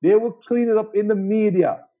you. They will clean it up in the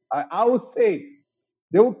media. I will say it.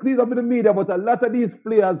 They will clean up in the media, but a lot of these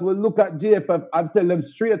players will look at GFF and tell them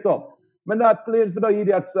straight up, I'm not playing for the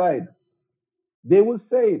idiot side. They will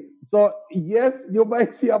say it. So, yes, you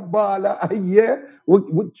might see a baller. Yeah,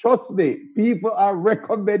 trust me, people are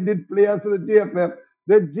recommending players to the GFF.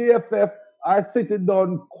 The GFF are sitting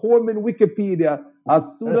down, combing Wikipedia as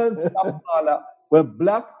soon as a baller. Well,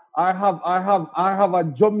 black, I have a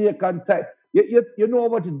Jamaican type. You know how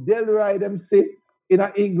much Delroy them say in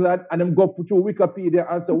England, and them go put through Wikipedia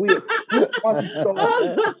and say, wait, Delroy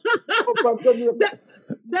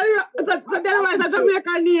is a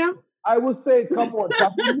Jamaican name. I will say, come on,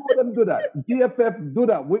 you know them do that. GFF do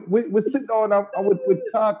that. We sit down and we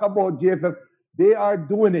talk about GFF. They are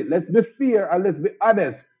doing it. Let's be fair and let's be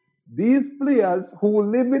honest. These players who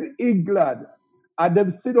live in England and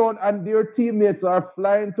them sit down and their teammates are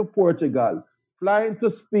flying to Portugal, flying to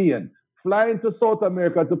Spain, flying to South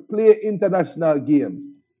America to play international games.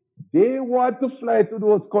 They want to fly to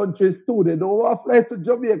those countries too. They don't want to fly to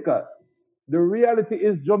Jamaica. The reality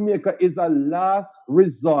is Jamaica is a last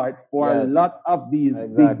resort for a lot of these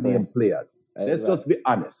big name players. Let's just be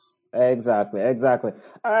honest. Exactly.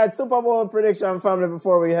 All right, Super Bowl prediction, family,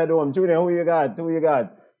 before we head home. Junior, who you got?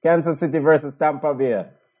 Kansas City versus Tampa Bay.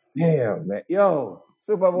 Damn, man. Yo.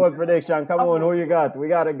 Super Bowl prediction. Come on, who you got? We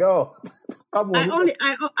got to go. Come on.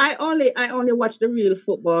 I only watch the real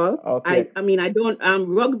football. Okay. I mean, I don't,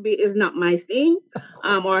 rugby is not my thing.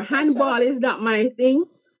 Or handball is not my thing.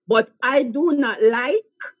 But I do not like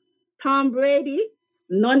Tom Brady,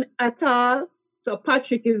 none at all. So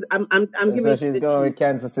Patrick is, I'm giving. So she's going with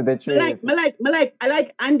Kansas City. I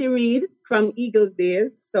like Andy Reid from Eagles days,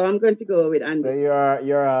 so I'm going to go with Andy. So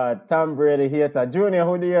you're a Tom Brady hater. Junior,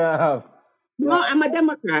 who do you have? No, I'm a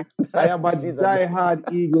Democrat. I am a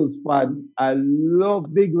diehard Eagles fan. I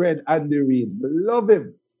love Big Red Andy Reid. Love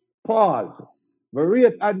him. Pause. I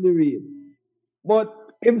rate Andy Reid. But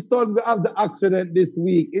him son will have the accident this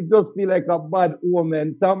week. It just feel like a bad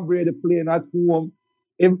omen. Tom Brady playing at home.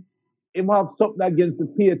 Him have something against the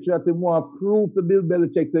Patriots. He want to prove to Bill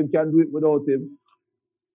Belichick so he can do it without him.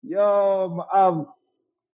 Yo,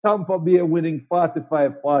 Tampa Bay winning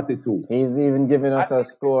 45-42. He's even giving us a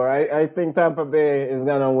score. I think Tampa Bay is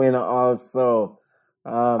going to win also.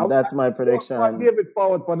 That's my prediction. I give it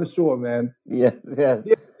forward for the show, man. Yes. Yeah,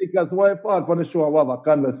 because why forward for the show, we'll have a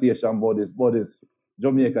conversation about this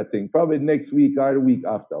Jamaica thing. Probably next week or the week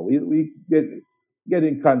after. We get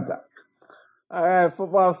in contact. All right,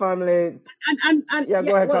 football family. Go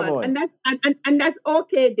ahead, come on. And that's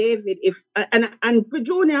okay, David. If and for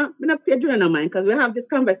Junior, we're not pay Junior no mind because we have this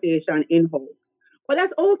conversation in house. But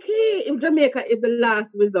that's okay if Jamaica is the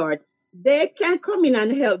last resort. They can come in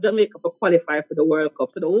and help Jamaica to qualify for the World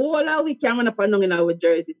Cup. So the whole of we can run up and down in our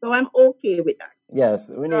jersey. So I'm okay with that. Yes,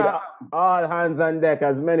 we need all hands on deck,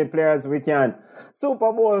 as many players as we can.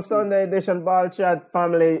 Super Bowl Sunday edition, Ball Chat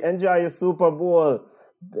family. Enjoy your Super Bowl.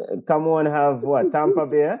 Come on, have what? Tampa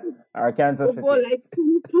Bay or Kansas City?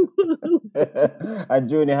 And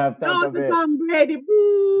Junior have Tampa Bay. Tom Brady,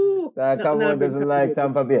 boo! Come on, doesn't like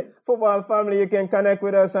Tampa Bay. Football family, you can connect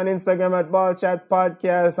with us on Instagram at Ball Chat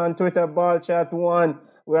Podcast, on Twitter, Ball Chat 1.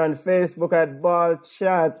 We're on Facebook at Ball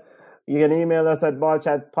Chat. You can email us at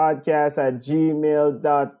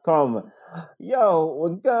ballchatpodcast@gmail.com. Yo,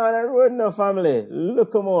 we're gonna run now, family.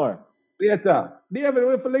 Look more. Later. David,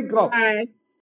 wait for link up. Bye.